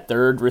at that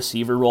third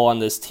receiver role on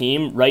this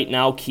team. Right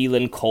now,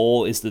 Keelan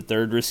Cole is the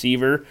third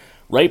receiver.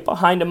 Right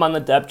behind him on the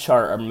depth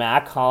chart are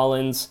Mac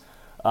Hollins,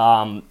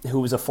 who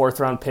was a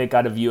 4th-round pick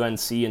out of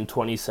UNC in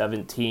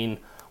 2017.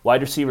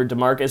 Wide receiver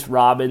Demarcus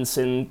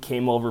Robinson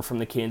came over from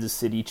the Kansas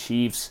City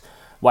Chiefs.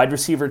 Wide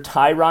receiver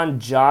Tyron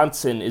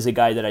Johnson is a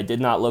guy that I did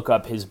not look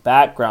up his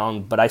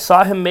background, but I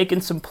saw him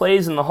making some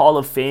plays in the Hall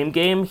of Fame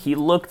game. He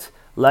looked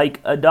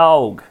like a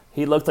dog.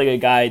 He looked like a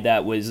guy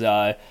that was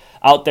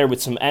out there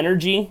with some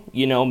energy,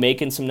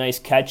 making some nice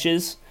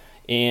catches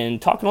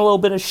and talking a little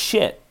bit of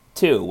shit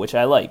too, which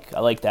I like.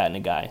 I like that in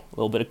a guy. A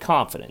little bit of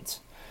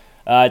confidence.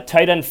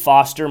 Tight end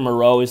Foster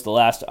Moreau is the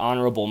last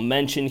honorable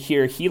mention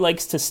here. He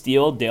likes to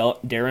steal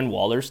Darren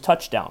Waller's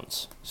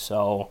touchdowns.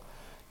 So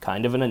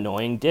kind of an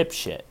annoying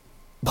dipshit.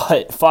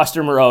 But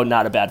Foster Moreau,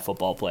 not a bad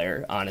football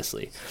player,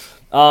 honestly.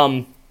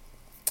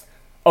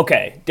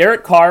 Okay,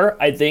 Derek Carr,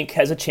 I think,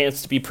 has a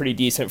chance to be pretty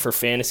decent for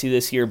fantasy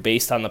this year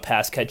based on the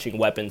pass-catching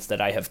weapons that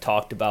I have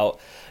talked about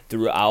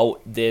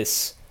throughout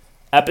this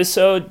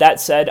episode. That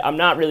said, I'm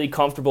not really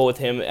comfortable with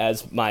him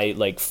as my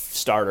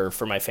starter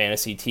for my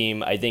fantasy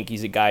team. I think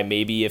he's a guy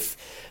maybe if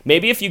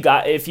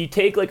you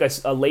take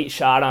a late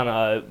shot on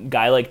a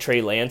guy like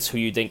Trey Lance who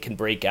you think can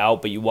break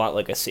out, but you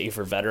want a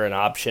safer veteran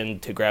option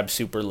to grab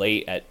super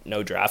late at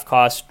no draft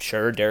cost,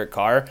 sure, Derek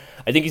Carr.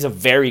 I think he's a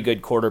very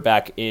good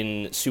quarterback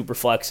in super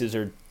flexes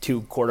or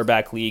 2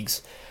 quarterback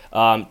leagues.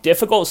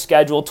 Difficult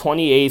schedule,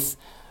 28th.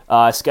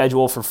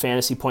 Schedule for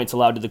fantasy points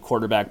allowed to the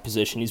quarterback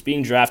position. He's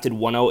being drafted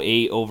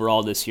 108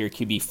 overall this year,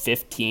 QB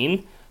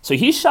 15. So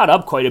he shot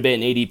up quite a bit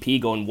in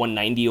ADP, going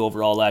 190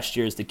 overall last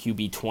year as the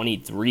QB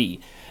 23.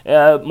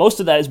 Most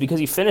of that is because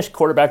he finished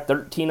quarterback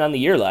 13 on the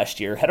year last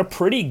year. Had a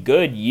pretty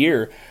good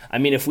year. I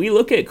mean, if we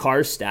look at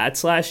Carr's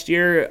stats last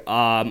year,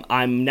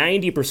 I'm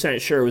 90%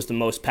 sure it was the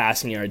most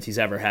passing yards he's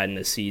ever had in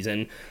this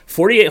season.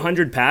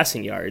 4,800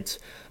 passing yards.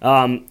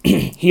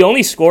 He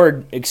only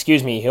threw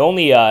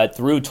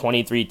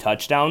 23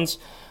 touchdowns.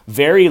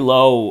 Very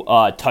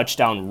low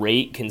touchdown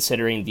rate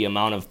considering the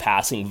amount of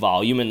passing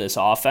volume in this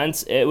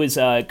offense. It was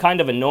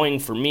kind of annoying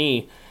for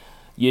me.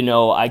 You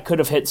know, I could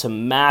have hit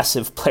some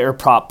massive player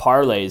prop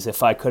parlays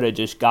if I could have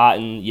just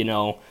gotten,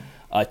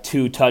 a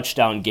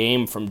 2-touchdown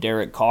game from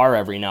Derek Carr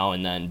every now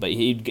and then. But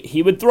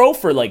he would throw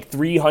for like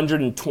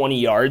 320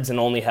 yards and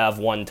only have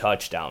 1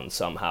 touchdown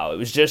somehow. It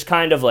was just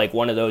kind of like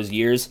one of those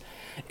years.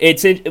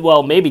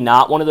 Maybe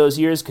not one of those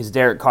years because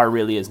Derek Carr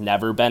really has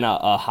never been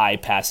a high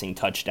passing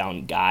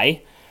touchdown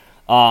guy.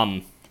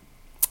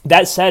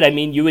 That said, I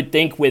mean, you would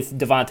think with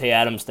Devantae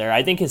Adams there,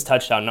 I think his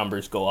touchdown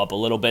numbers go up a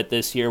little bit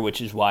this year,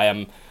 which is why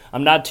I'm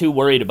not too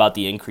worried about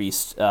the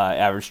increased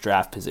average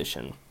draft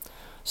position.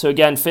 So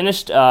again,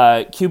 finished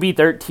QB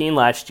 13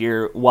 last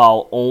year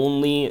while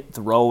only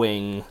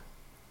throwing,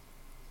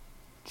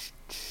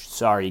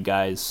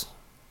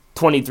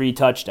 23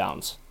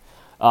 touchdowns.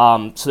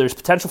 So there's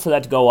potential for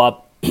that to go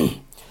up.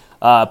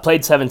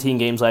 Played 17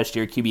 games last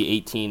year, QB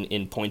 18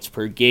 in points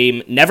per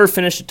game. Never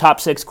finished a top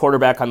 6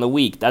 quarterback on the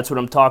week. That's what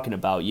I'm talking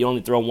about. You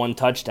only throw 1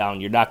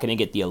 touchdown. You're not going to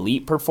get the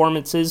elite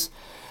performances.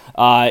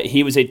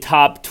 He was a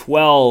top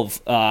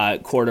 12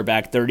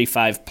 quarterback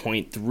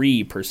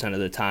 35.3% of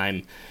the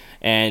time.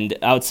 And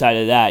outside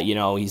of that,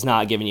 he's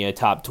not giving you a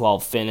top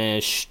 12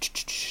 finish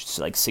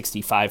like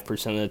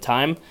 65% of the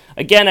time.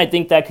 Again, I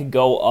think that could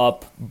go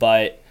up,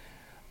 but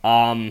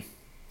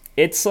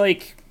it's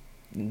like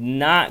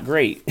not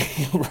great,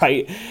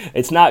 right?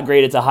 It's not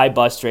great. It's a high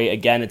bust rate.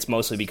 Again, it's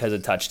mostly because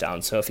of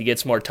touchdowns. So if he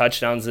gets more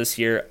touchdowns this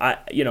year,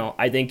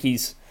 I think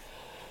he's,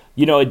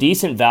 a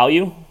decent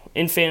value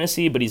in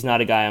fantasy, but he's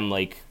not a guy I'm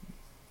like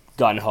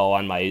gun-ho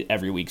on my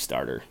every week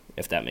starter,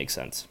 if that makes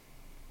sense.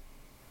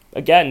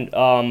 Again,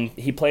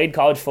 he played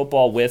college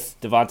football with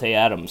Devantae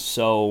Adams,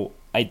 so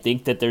I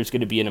think that there's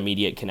going to be an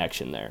immediate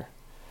connection there.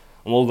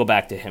 And we'll go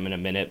back to him in a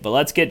minute, but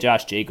let's get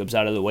Josh Jacobs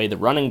out of the way. The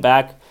running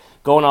back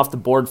going off the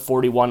board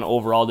 41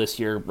 overall this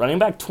year, running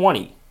back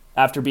 20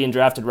 after being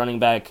drafted running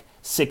back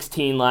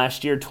 16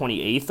 last year,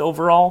 28th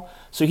overall.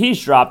 So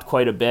he's dropped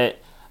quite a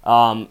bit.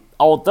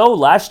 Although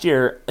last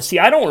year,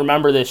 I don't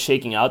remember this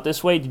shaking out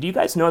this way. Did you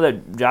guys know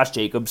that Josh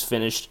Jacobs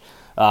finished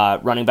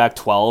running back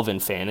 12 in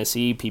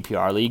fantasy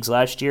PPR leagues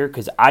last year?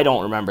 Because I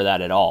don't remember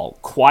that at all.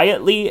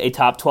 Quietly, a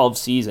top 12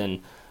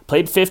 season,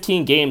 played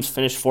 15 games,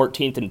 finished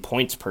 14th in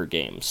points per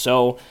game.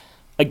 So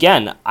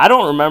again, I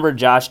don't remember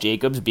Josh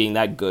Jacobs being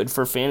that good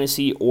for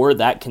fantasy or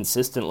that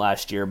consistent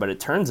last year, but it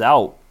turns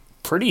out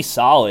pretty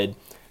solid.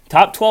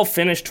 Top 12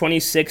 finish,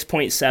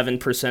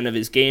 26.7% of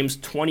his games,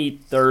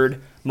 23rd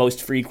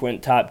most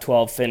frequent top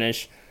 12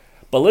 finish.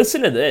 But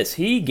listen to this.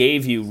 He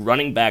gave you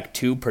running back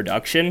 2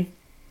 production,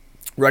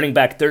 running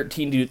back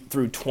 13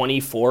 through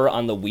 24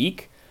 on the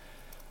week.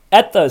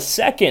 At the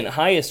second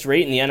highest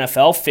rate in the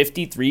NFL,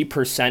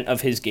 53%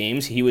 of his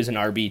games, he was an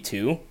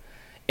RB2.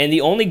 And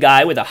the only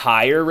guy with a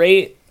higher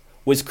rate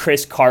was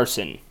Chris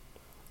Carson,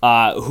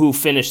 who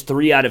finished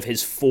 3 out of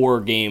his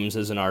 4 games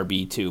as an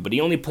RB2. But he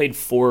only played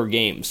 4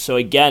 games. So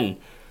again,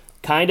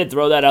 kind of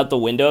throw that out the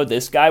window.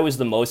 This guy was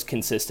the most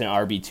consistent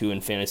RB2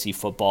 in fantasy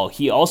football.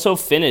 He also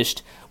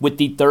finished with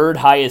the 3rd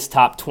highest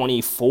top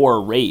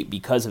 24 rate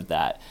because of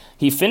that.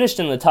 He finished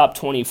in the top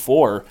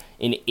 24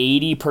 in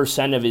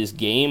 80% of his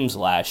games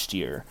last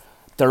year.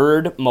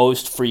 3rd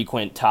most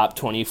frequent top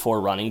 24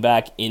 running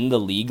back in the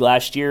league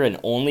last year and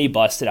only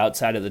busted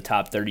outside of the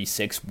top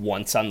 36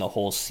 once on the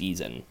whole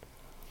season.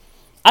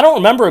 I don't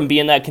remember him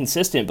being that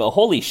consistent, but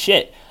holy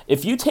shit.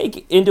 If you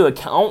take into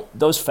account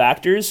those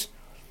factors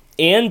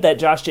and that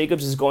Josh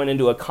Jacobs is going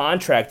into a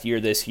contract year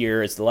this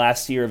year as the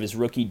last year of his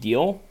rookie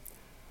deal,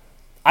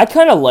 I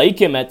kind of like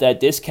him at that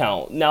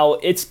discount. Now,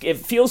 it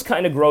feels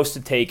kind of gross to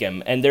take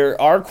him, and there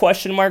are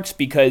question marks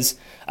because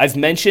I've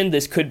mentioned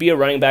this could be a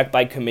running back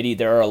by committee.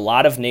 There are a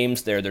lot of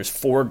names there. There's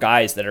 4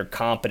 guys that are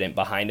competent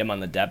behind him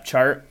on the depth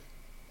chart.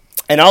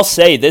 And I'll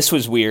say this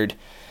was weird.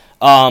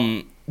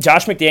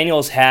 Josh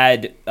McDaniels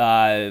had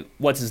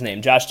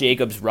Josh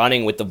Jacobs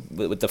running with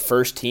the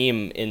first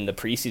team in the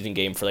preseason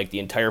game for like the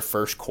entire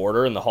first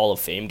quarter in the Hall of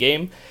Fame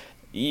game.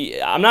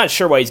 I'm not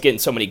sure why he's getting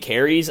so many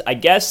carries. I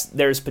guess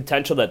there's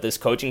potential that this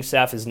coaching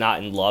staff is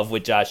not in love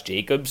with Josh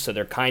Jacobs, so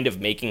they're kind of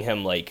making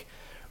him like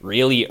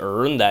really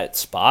earn that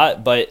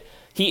spot. But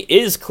he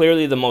is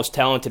clearly the most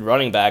talented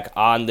running back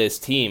on this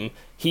team.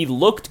 He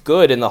looked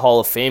good in the Hall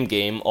of Fame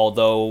game,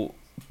 although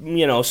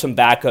some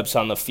backups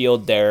on the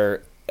field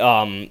there.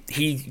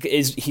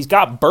 He's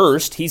got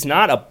burst. He's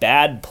not a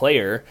bad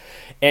player,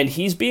 and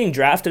he's being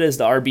drafted as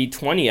the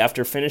RB20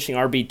 after finishing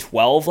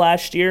RB12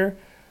 last year.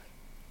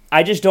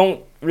 I just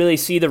don't really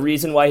see the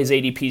reason why his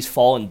ADP's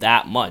fallen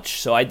that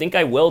much. So I think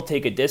I will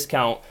take a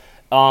discount.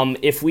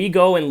 If we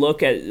go and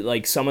look at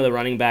like some of the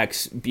running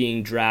backs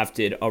being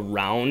drafted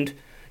around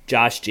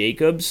Josh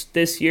Jacobs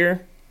this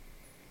year,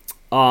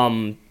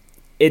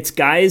 it's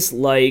guys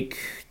like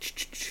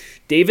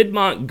David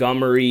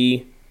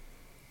Montgomery,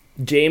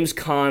 James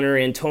Conner,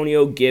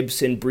 Antonio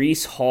Gibson,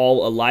 Breece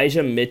Hall,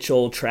 Elijah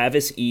Mitchell,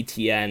 Travis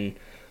Etienne.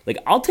 Like,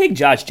 I'll take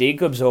Josh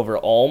Jacobs over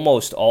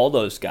almost all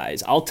those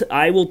guys.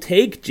 I will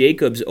take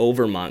Jacobs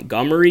over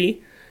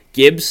Montgomery,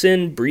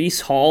 Gibson,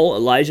 Breece Hall,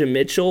 Elijah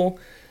Mitchell.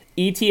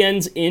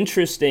 Etienne's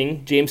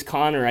interesting. James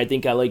Conner, I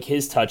think I like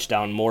his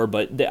touchdown more,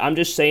 but I'm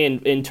just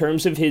saying in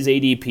terms of his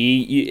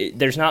ADP,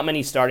 there's not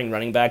many starting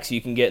running backs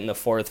you can get in the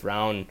 4th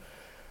round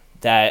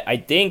that I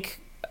think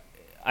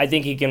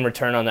he can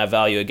return on that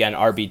value again.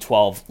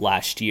 RB12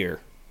 last year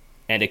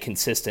and a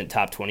consistent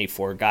top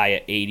 24 guy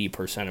at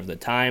 80% of the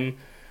time,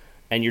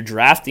 and you're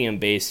drafting him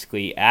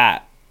basically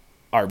at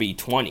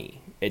RB20.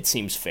 It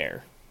seems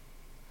fair.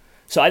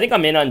 So I think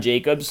I'm in on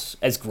Jacobs,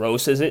 as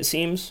gross as it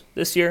seems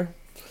this year.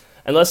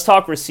 And let's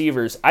talk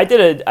receivers. I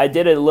did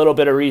a little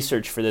bit of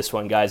research for this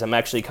one, guys. I'm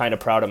actually kind of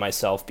proud of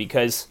myself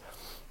because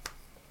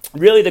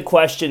really the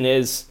question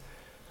is,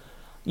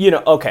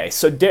 okay,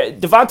 so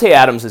Devantae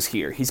Adams is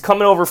here. He's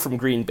coming over from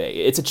Green Bay.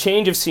 It's a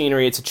change of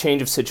scenery. It's a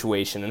change of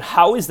situation. And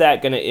how is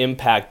that going to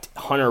impact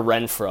Hunter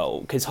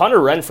Renfrow? Because Hunter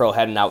Renfrow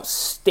had an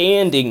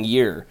outstanding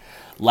year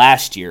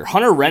last year.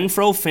 Hunter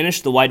Renfrow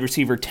finished the wide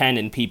receiver 10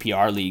 in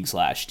PPR leagues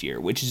last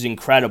year, which is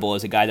incredible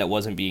as a guy that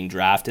wasn't being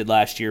drafted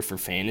last year for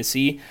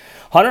fantasy.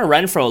 Hunter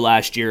Renfrow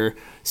last year,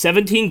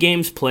 17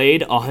 games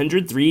played,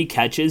 103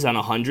 catches on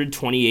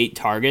 128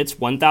 targets,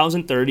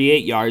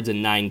 1,038 yards,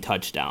 and 9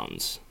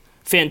 touchdowns.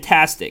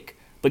 Fantastic.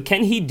 But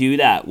can he do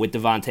that with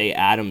Devantae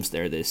Adams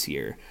there this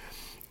year?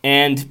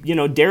 And,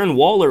 Darren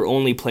Waller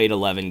only played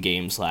 11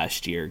 games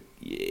last year.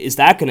 Is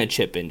that going to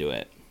chip into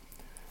it?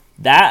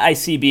 That I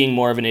see being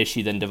more of an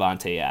issue than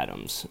Devantae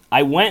Adams.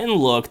 I went and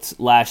looked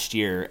last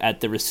year at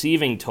the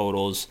receiving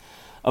totals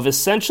of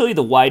essentially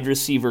the wide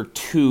receiver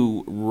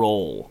 2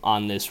 role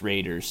on this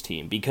Raiders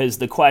team, because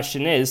the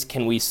question is,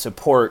 can we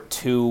support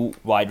 2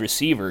 wide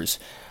receivers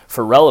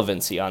for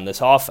relevancy on this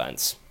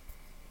offense?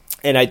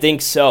 And I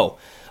think so.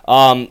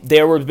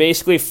 There were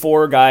basically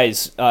 4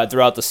 guys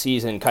throughout the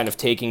season kind of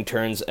taking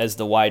turns as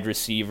the wide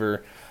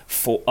receiver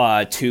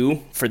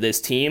 2 for this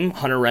team.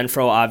 Hunter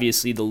Renfrow,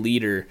 obviously the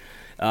leader.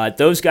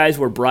 Those guys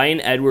were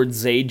Bryan Edwards,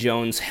 Zay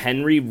Jones,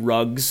 Henry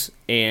Ruggs,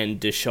 and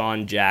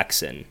Deshaun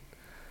Jackson.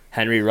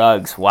 Henry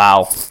Ruggs,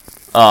 wow.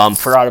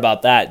 Forgot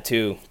about that,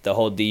 too, the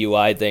whole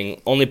DUI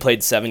thing. Only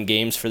played 7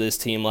 games for this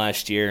team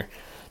last year,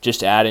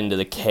 just adding to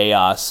the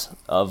chaos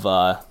of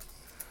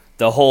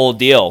the whole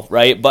deal,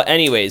 right? But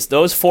anyways,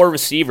 those 4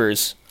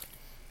 receivers,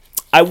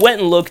 I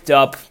went and looked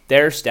up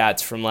their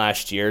stats from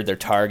last year, their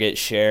target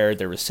share,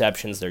 their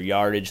receptions, their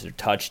yardage, their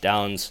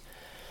touchdowns,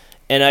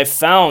 and I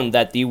found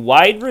that the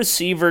wide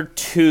receiver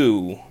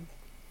 2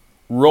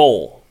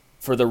 role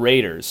for the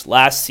Raiders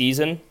last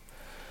season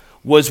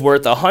was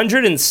worth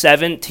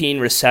 117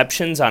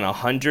 receptions on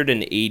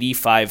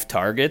 185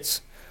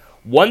 targets,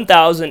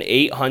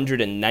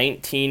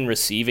 1,819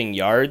 receiving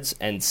yards,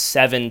 and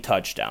 7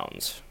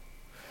 touchdowns.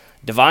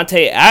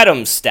 Devantae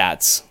Adams'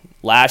 stats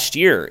last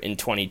year in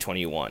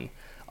 2021,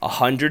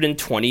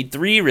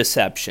 123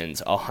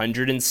 receptions,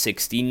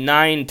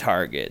 169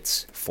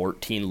 targets,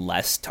 14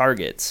 less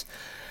targets,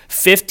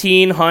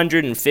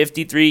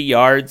 1,553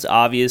 yards.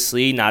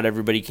 Obviously, not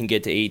everybody can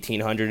get to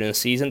 1,800 in a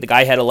season. The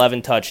guy had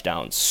 11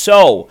 touchdowns.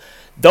 So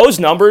those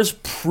numbers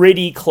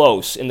pretty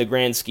close in the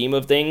grand scheme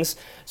of things.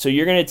 So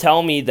you're going to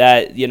tell me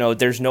that,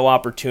 there's no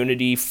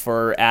opportunity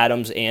for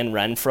Adams and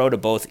Renfrow to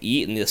both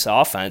eat in this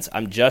offense.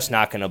 I'm just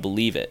not going to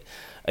believe it.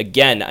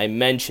 Again, I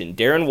mentioned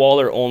Darren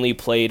Waller only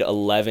played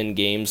 11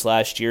 games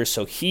last year,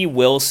 so he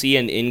will see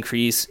an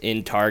increase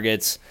in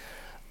targets.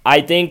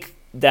 I think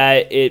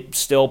that it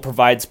still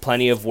provides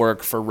plenty of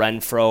work for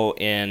Renfrow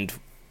and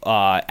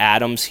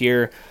Adams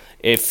here.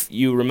 If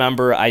you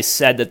remember, I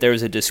said that there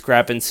was a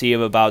discrepancy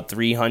of about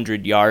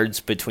 300 yards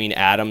between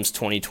Adams'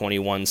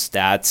 2021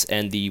 stats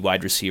and the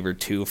wide receiver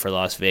 2 for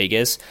Las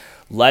Vegas.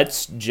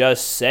 Let's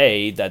just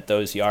say that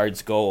those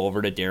yards go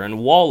over to Darren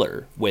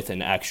Waller with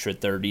an extra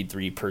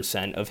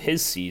 33% of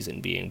his season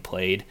being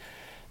played.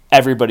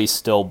 Everybody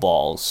still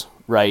balls,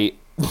 right?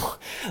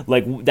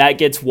 Like, that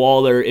gets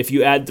Waller, if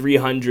you add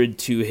 300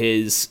 to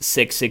his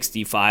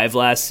 665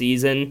 last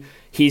season,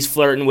 he's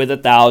flirting with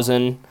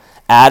 1,000.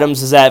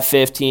 Adams is at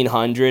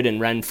 1,500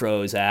 and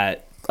Renfro's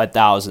at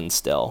 1,000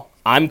 still.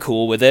 I'm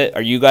cool with it.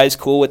 Are you guys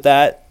cool with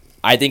that?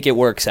 I think it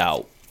works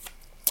out.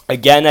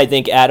 Again, I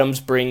think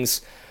Adams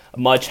brings a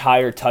much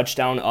higher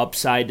touchdown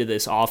upside to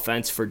this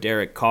offense for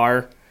Derek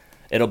Carr.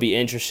 It'll be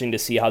interesting to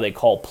see how they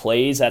call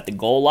plays at the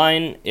goal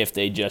line. If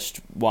they just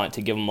want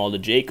to give them all to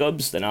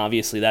Jacobs, then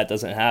obviously that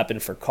doesn't happen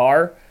for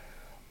Carr.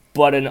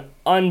 But an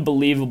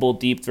unbelievable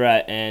deep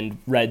threat and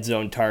red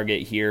zone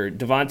target here.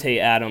 Devantae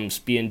Adams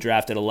being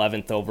drafted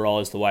 11th overall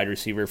as the wide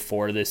receiver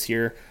 4 this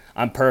year.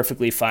 I'm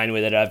perfectly fine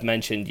with it. I've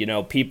mentioned,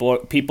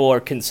 people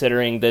are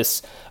considering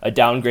this a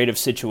downgrade of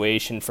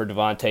situation for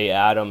Devantae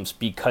Adams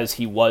because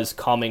he was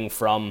coming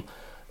from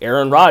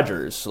Aaron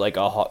Rodgers, like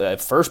a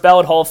first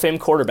ballot Hall of Fame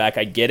quarterback.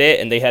 I get it,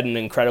 and they had an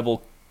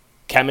incredible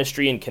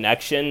chemistry and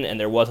connection, and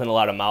there wasn't a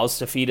lot of mouths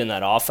to feed in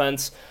that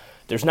offense.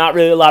 There's not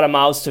really a lot of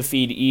mouths to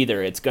feed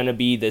either. It's going to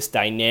be this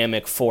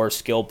dynamic 4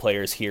 skill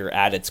players here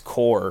at its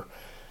core.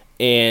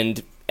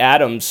 And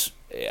Adams,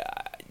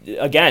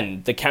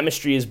 again, the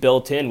chemistry is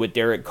built in with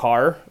Derek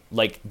Carr.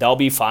 Like, they'll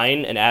be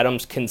fine, and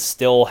Adams can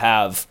still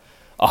have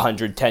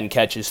 110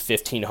 catches,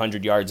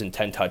 1,500 yards, and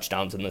 10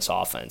 touchdowns in this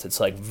offense. It's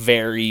like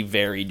very,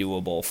 very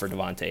doable for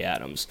Devantae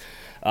Adams.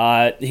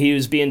 He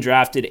was being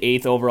drafted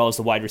 8th overall as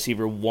the wide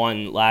receiver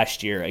 1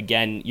 last year.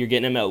 Again, you're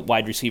getting him at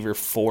wide receiver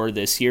 4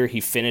 this year. He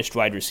finished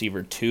wide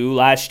receiver 2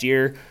 last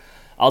year.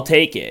 I'll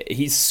take it.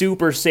 He's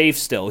super safe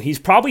still. He's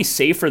probably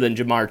safer than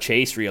Jamar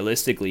Chase,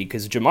 realistically,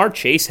 because Jamar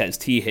Chase has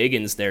T.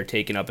 Higgins there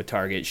taking up a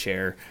target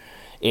share,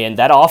 and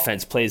that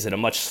offense plays at a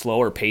much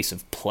slower pace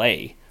of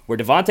play, where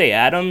Devantae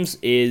Adams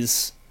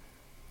is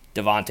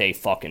Devantae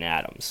fucking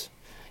Adams.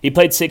 He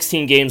played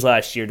 16 games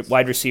last year,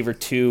 wide receiver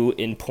 2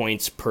 in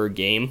points per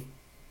game.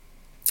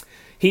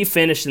 He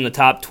finished in the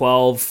top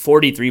 12,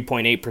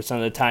 43.8%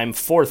 of the time,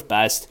 4th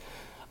best.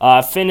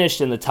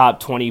 Finished in the top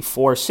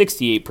 24,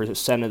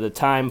 68% of the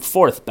time,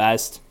 4th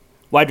best.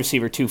 Wide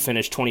receiver 2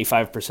 finished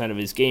 25% of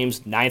his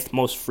games, 9th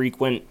most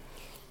frequent.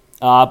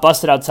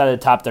 Busted outside of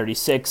the top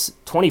 36,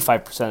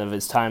 25% of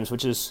his times,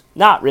 which is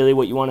not really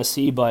what you want to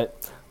see,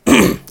 but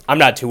I'm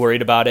not too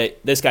worried about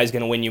it. This guy's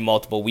going to win you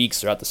multiple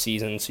weeks throughout the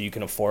season, so you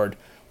can afford a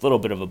little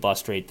bit of a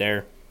bust rate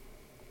there.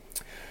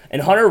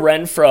 And Hunter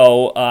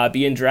Renfrow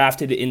being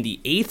drafted in the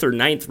 8th or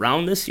 9th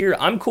round this year,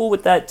 I'm cool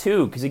with that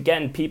too. Because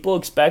again, people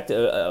expect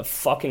a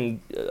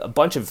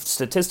bunch of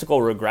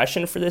statistical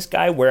regression for this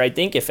guy, where I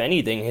think, if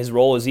anything, his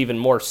role is even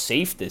more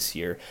safe this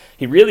year.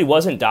 He really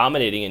wasn't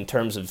dominating in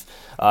terms of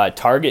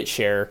target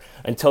share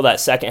until that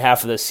second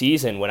half of the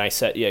season, when I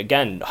said,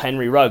 again,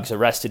 Henry Ruggs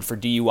arrested for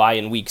DUI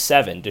in week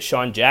 7,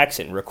 Deshaun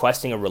Jackson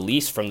requesting a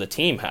release from the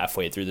team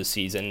halfway through the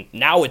season.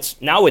 Now it's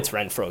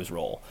Renfrow's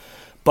role.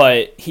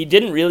 But he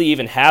didn't really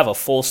even have a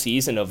full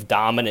season of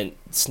dominant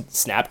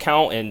snap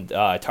count and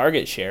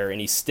target share, and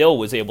he still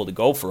was able to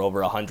go for over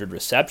 100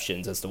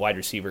 receptions as the wide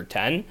receiver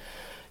 10.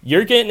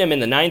 You're getting him in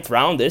the 9th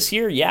round this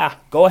year? Yeah,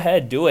 go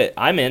ahead, do it.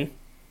 I'm in.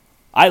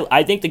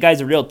 I think the guy's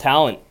a real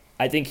talent.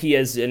 I think he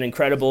has an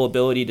incredible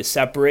ability to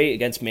separate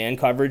against man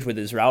coverage with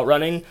his route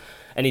running,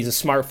 and he's a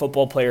smart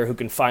football player who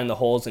can find the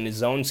holes in his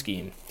zone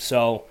scheme.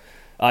 So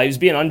he was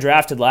being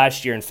undrafted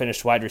last year and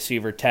finished wide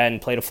receiver 10,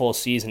 played a full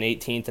season,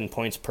 18th in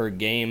points per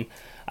game.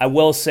 I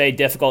will say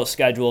difficult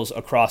schedules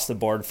across the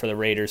board for the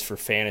Raiders for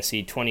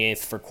fantasy,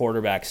 28th for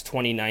quarterbacks,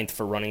 29th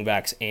for running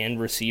backs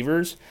and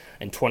receivers,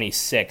 and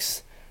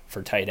 26th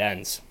for tight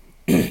ends.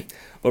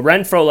 But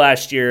Renfrow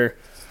last year,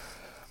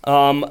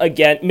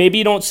 again, maybe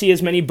you don't see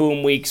as many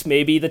boom weeks.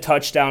 Maybe the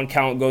touchdown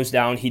count goes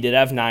down. He did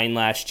have 9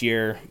 last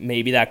year.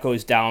 Maybe that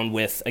goes down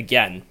with,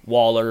 again,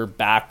 Waller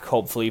back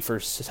hopefully for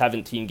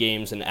 17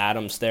 games and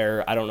Adams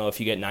there. I don't know if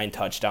you get 9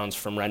 touchdowns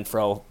from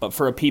Renfrow, but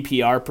for a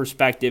PPR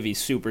perspective, he's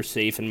super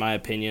safe in my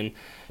opinion.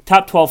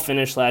 Top 12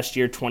 finish last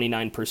year,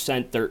 29%,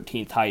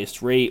 13th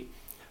highest rate.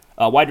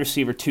 Wide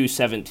receiver 2,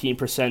 17%,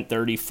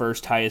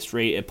 31st highest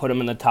rate. It put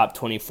him in the top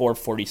 24,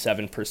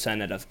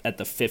 47% at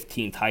the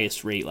 15th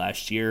highest rate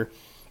last year.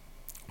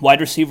 Wide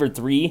receiver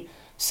 3,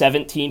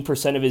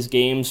 17% of his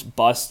games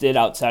busted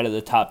outside of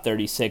the top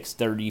 36,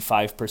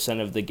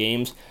 35% of the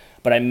games.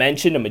 But I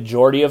mentioned a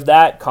majority of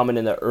that coming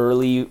in the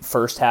early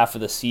first half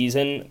of the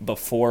season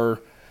before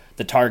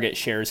the target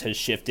shares has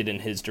shifted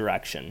in his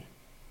direction.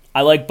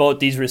 I like both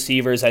these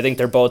receivers. I think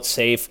they're both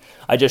safe.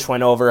 I just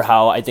went over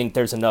how I think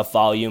there's enough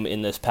volume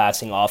in this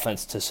passing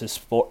offense to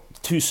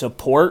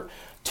support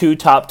 2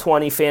 top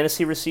 20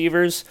 fantasy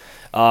receivers.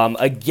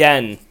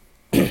 Again,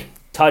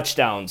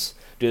 touchdowns.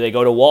 Do they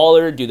go to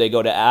Waller? Do they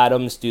go to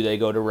Adams? Do they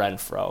go to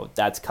Renfrow?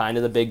 That's kind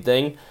of the big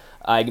thing.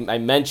 I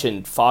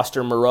mentioned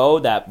Foster Moreau,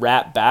 that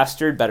rat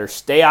bastard, better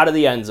stay out of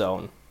the end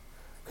zone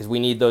because we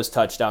need those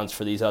touchdowns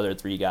for these other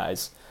 3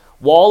 guys.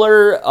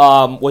 Waller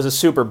was a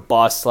super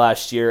bust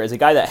last year. As a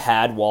guy that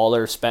had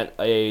Waller, spent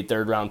a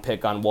 3rd-round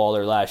pick on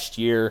Waller last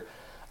year.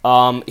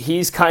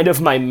 He's kind of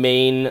my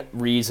main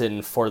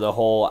reason for the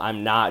whole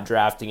I'm not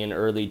drafting an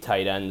early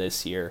tight end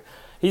this year.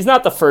 He's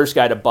not the first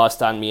guy to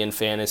bust on me in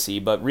fantasy,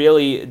 but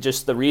really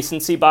just the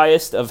recency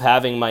bias of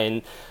having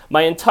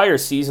my entire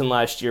season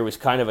last year was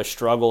kind of a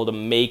struggle to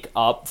make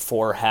up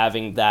for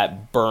having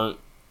that burnt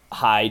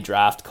high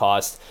draft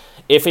cost.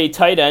 If a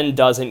tight end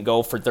doesn't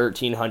go for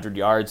 1,300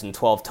 yards and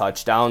 12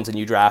 touchdowns and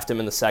you draft him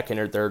in the 2nd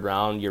or 3rd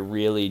round, you're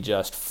really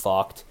just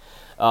fucked.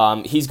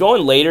 He's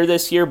going later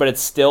this year, but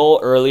it's still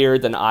earlier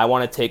than I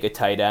want to take a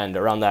tight end,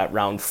 around that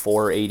round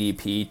 4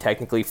 ADP,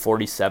 technically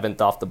 47th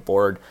off the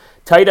board.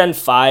 Tight end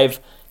 5.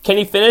 Can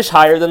he finish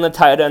higher than the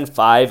tight end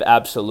 5?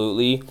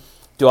 Absolutely.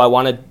 Do I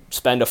want to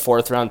spend a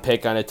 4th-round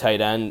pick on a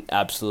tight end?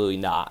 Absolutely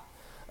not.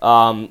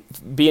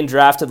 Being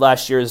drafted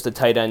last year as the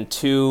tight end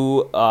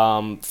 2,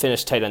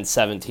 finished tight end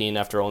 17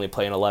 after only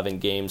playing 11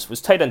 games,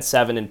 was tight end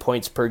 7 in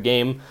points per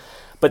game.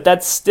 But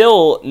that's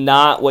still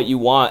not what you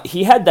want.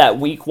 He had that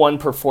week 1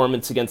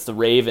 performance against the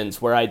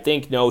Ravens where I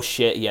think no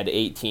shit he had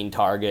 18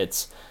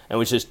 targets and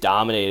was just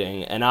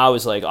dominating. And I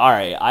was like, all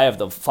right, I have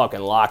the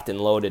fucking locked and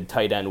loaded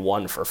tight end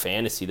 1 for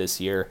fantasy this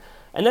year.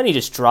 And then he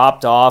just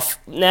dropped off,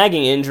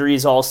 nagging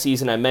injuries all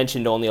season. I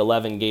mentioned only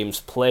 11 games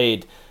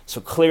played, so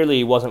clearly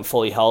he wasn't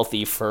fully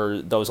healthy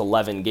for those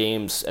 11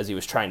 games as he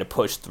was trying to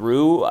push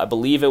through. I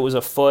believe it was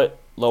a foot,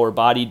 lower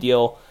body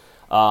deal.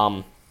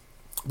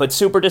 But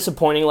super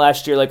disappointing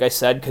last year, like I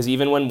said, because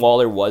even when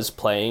Waller was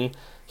playing,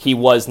 he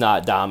was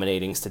not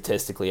dominating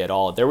statistically at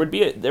all. There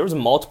was a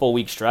multiple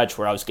week stretch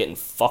where I was getting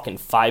fucking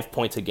 5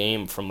 points a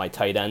game from my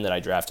tight end that I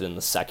drafted in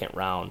the second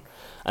round,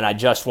 and I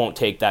just won't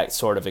take that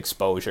sort of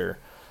exposure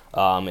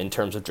in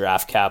terms of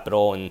draft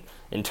capital and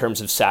in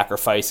terms of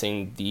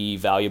sacrificing the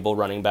valuable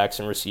running backs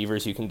and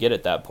receivers you can get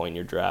at that point in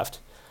your draft.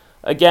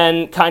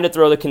 Again, kind of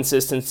throw the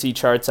consistency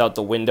charts out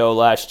the window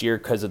last year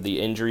because of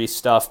the injury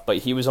stuff, but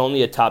he was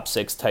only a top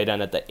 6 tight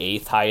end at the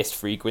 8th highest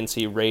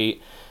frequency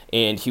rate,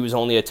 and he was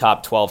only a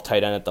top 12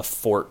 tight end at the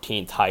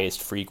 14th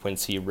highest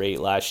frequency rate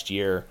last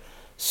year.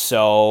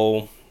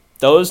 So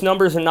those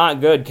numbers are not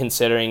good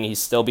considering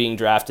he's still being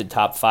drafted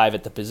top 5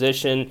 at the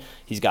position.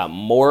 He's got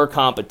more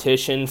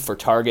competition for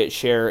target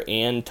share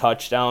and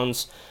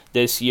touchdowns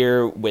this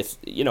year with,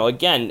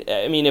 again,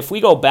 I mean, if we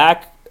go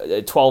back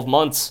 12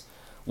 months,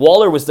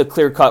 Waller was the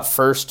clear-cut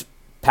first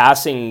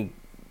passing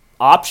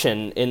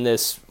option in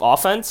this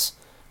offense.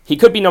 He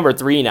could be number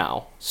 3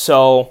 now.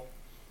 So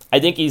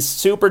I think he's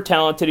super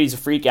talented. He's a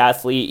freak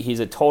athlete. He's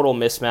a total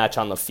mismatch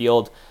on the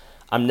field.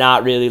 I'm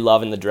not really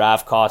loving the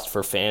draft cost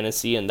for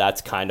fantasy, and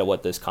that's kind of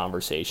what this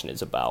conversation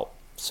is about.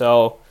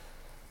 So,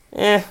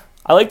 I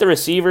like the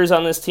receivers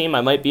on this team.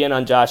 I might be in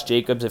on Josh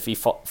Jacobs if he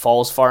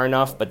falls far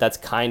enough, but that's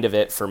kind of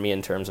it for me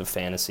in terms of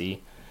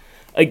fantasy.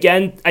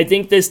 Again, I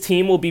think this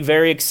team will be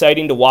very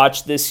exciting to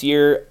watch this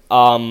year.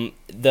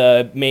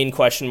 The main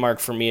question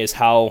mark for me is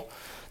how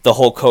the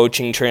whole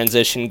coaching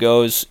transition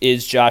goes.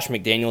 Is Josh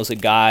McDaniels a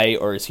guy,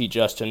 or is he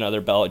just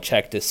another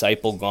Belichick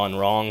disciple gone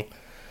wrong?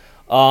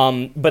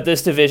 But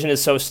this division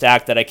is so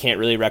stacked that I can't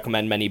really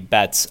recommend many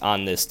bets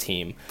on this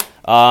team.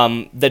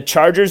 The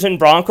Chargers and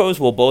Broncos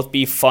will both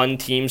be fun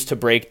teams to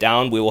break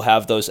down. We will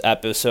have those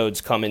episodes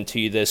coming to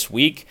you this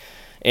week.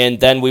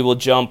 And then we will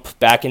jump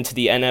back into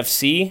the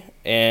NFC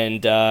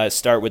and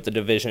start with the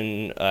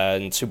division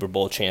and Super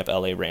Bowl champ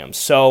LA Rams.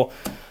 So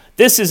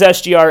this is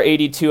SGR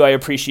 82. I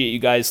appreciate you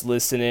guys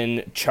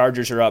listening.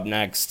 Chargers are up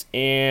next,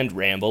 and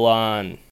ramble on.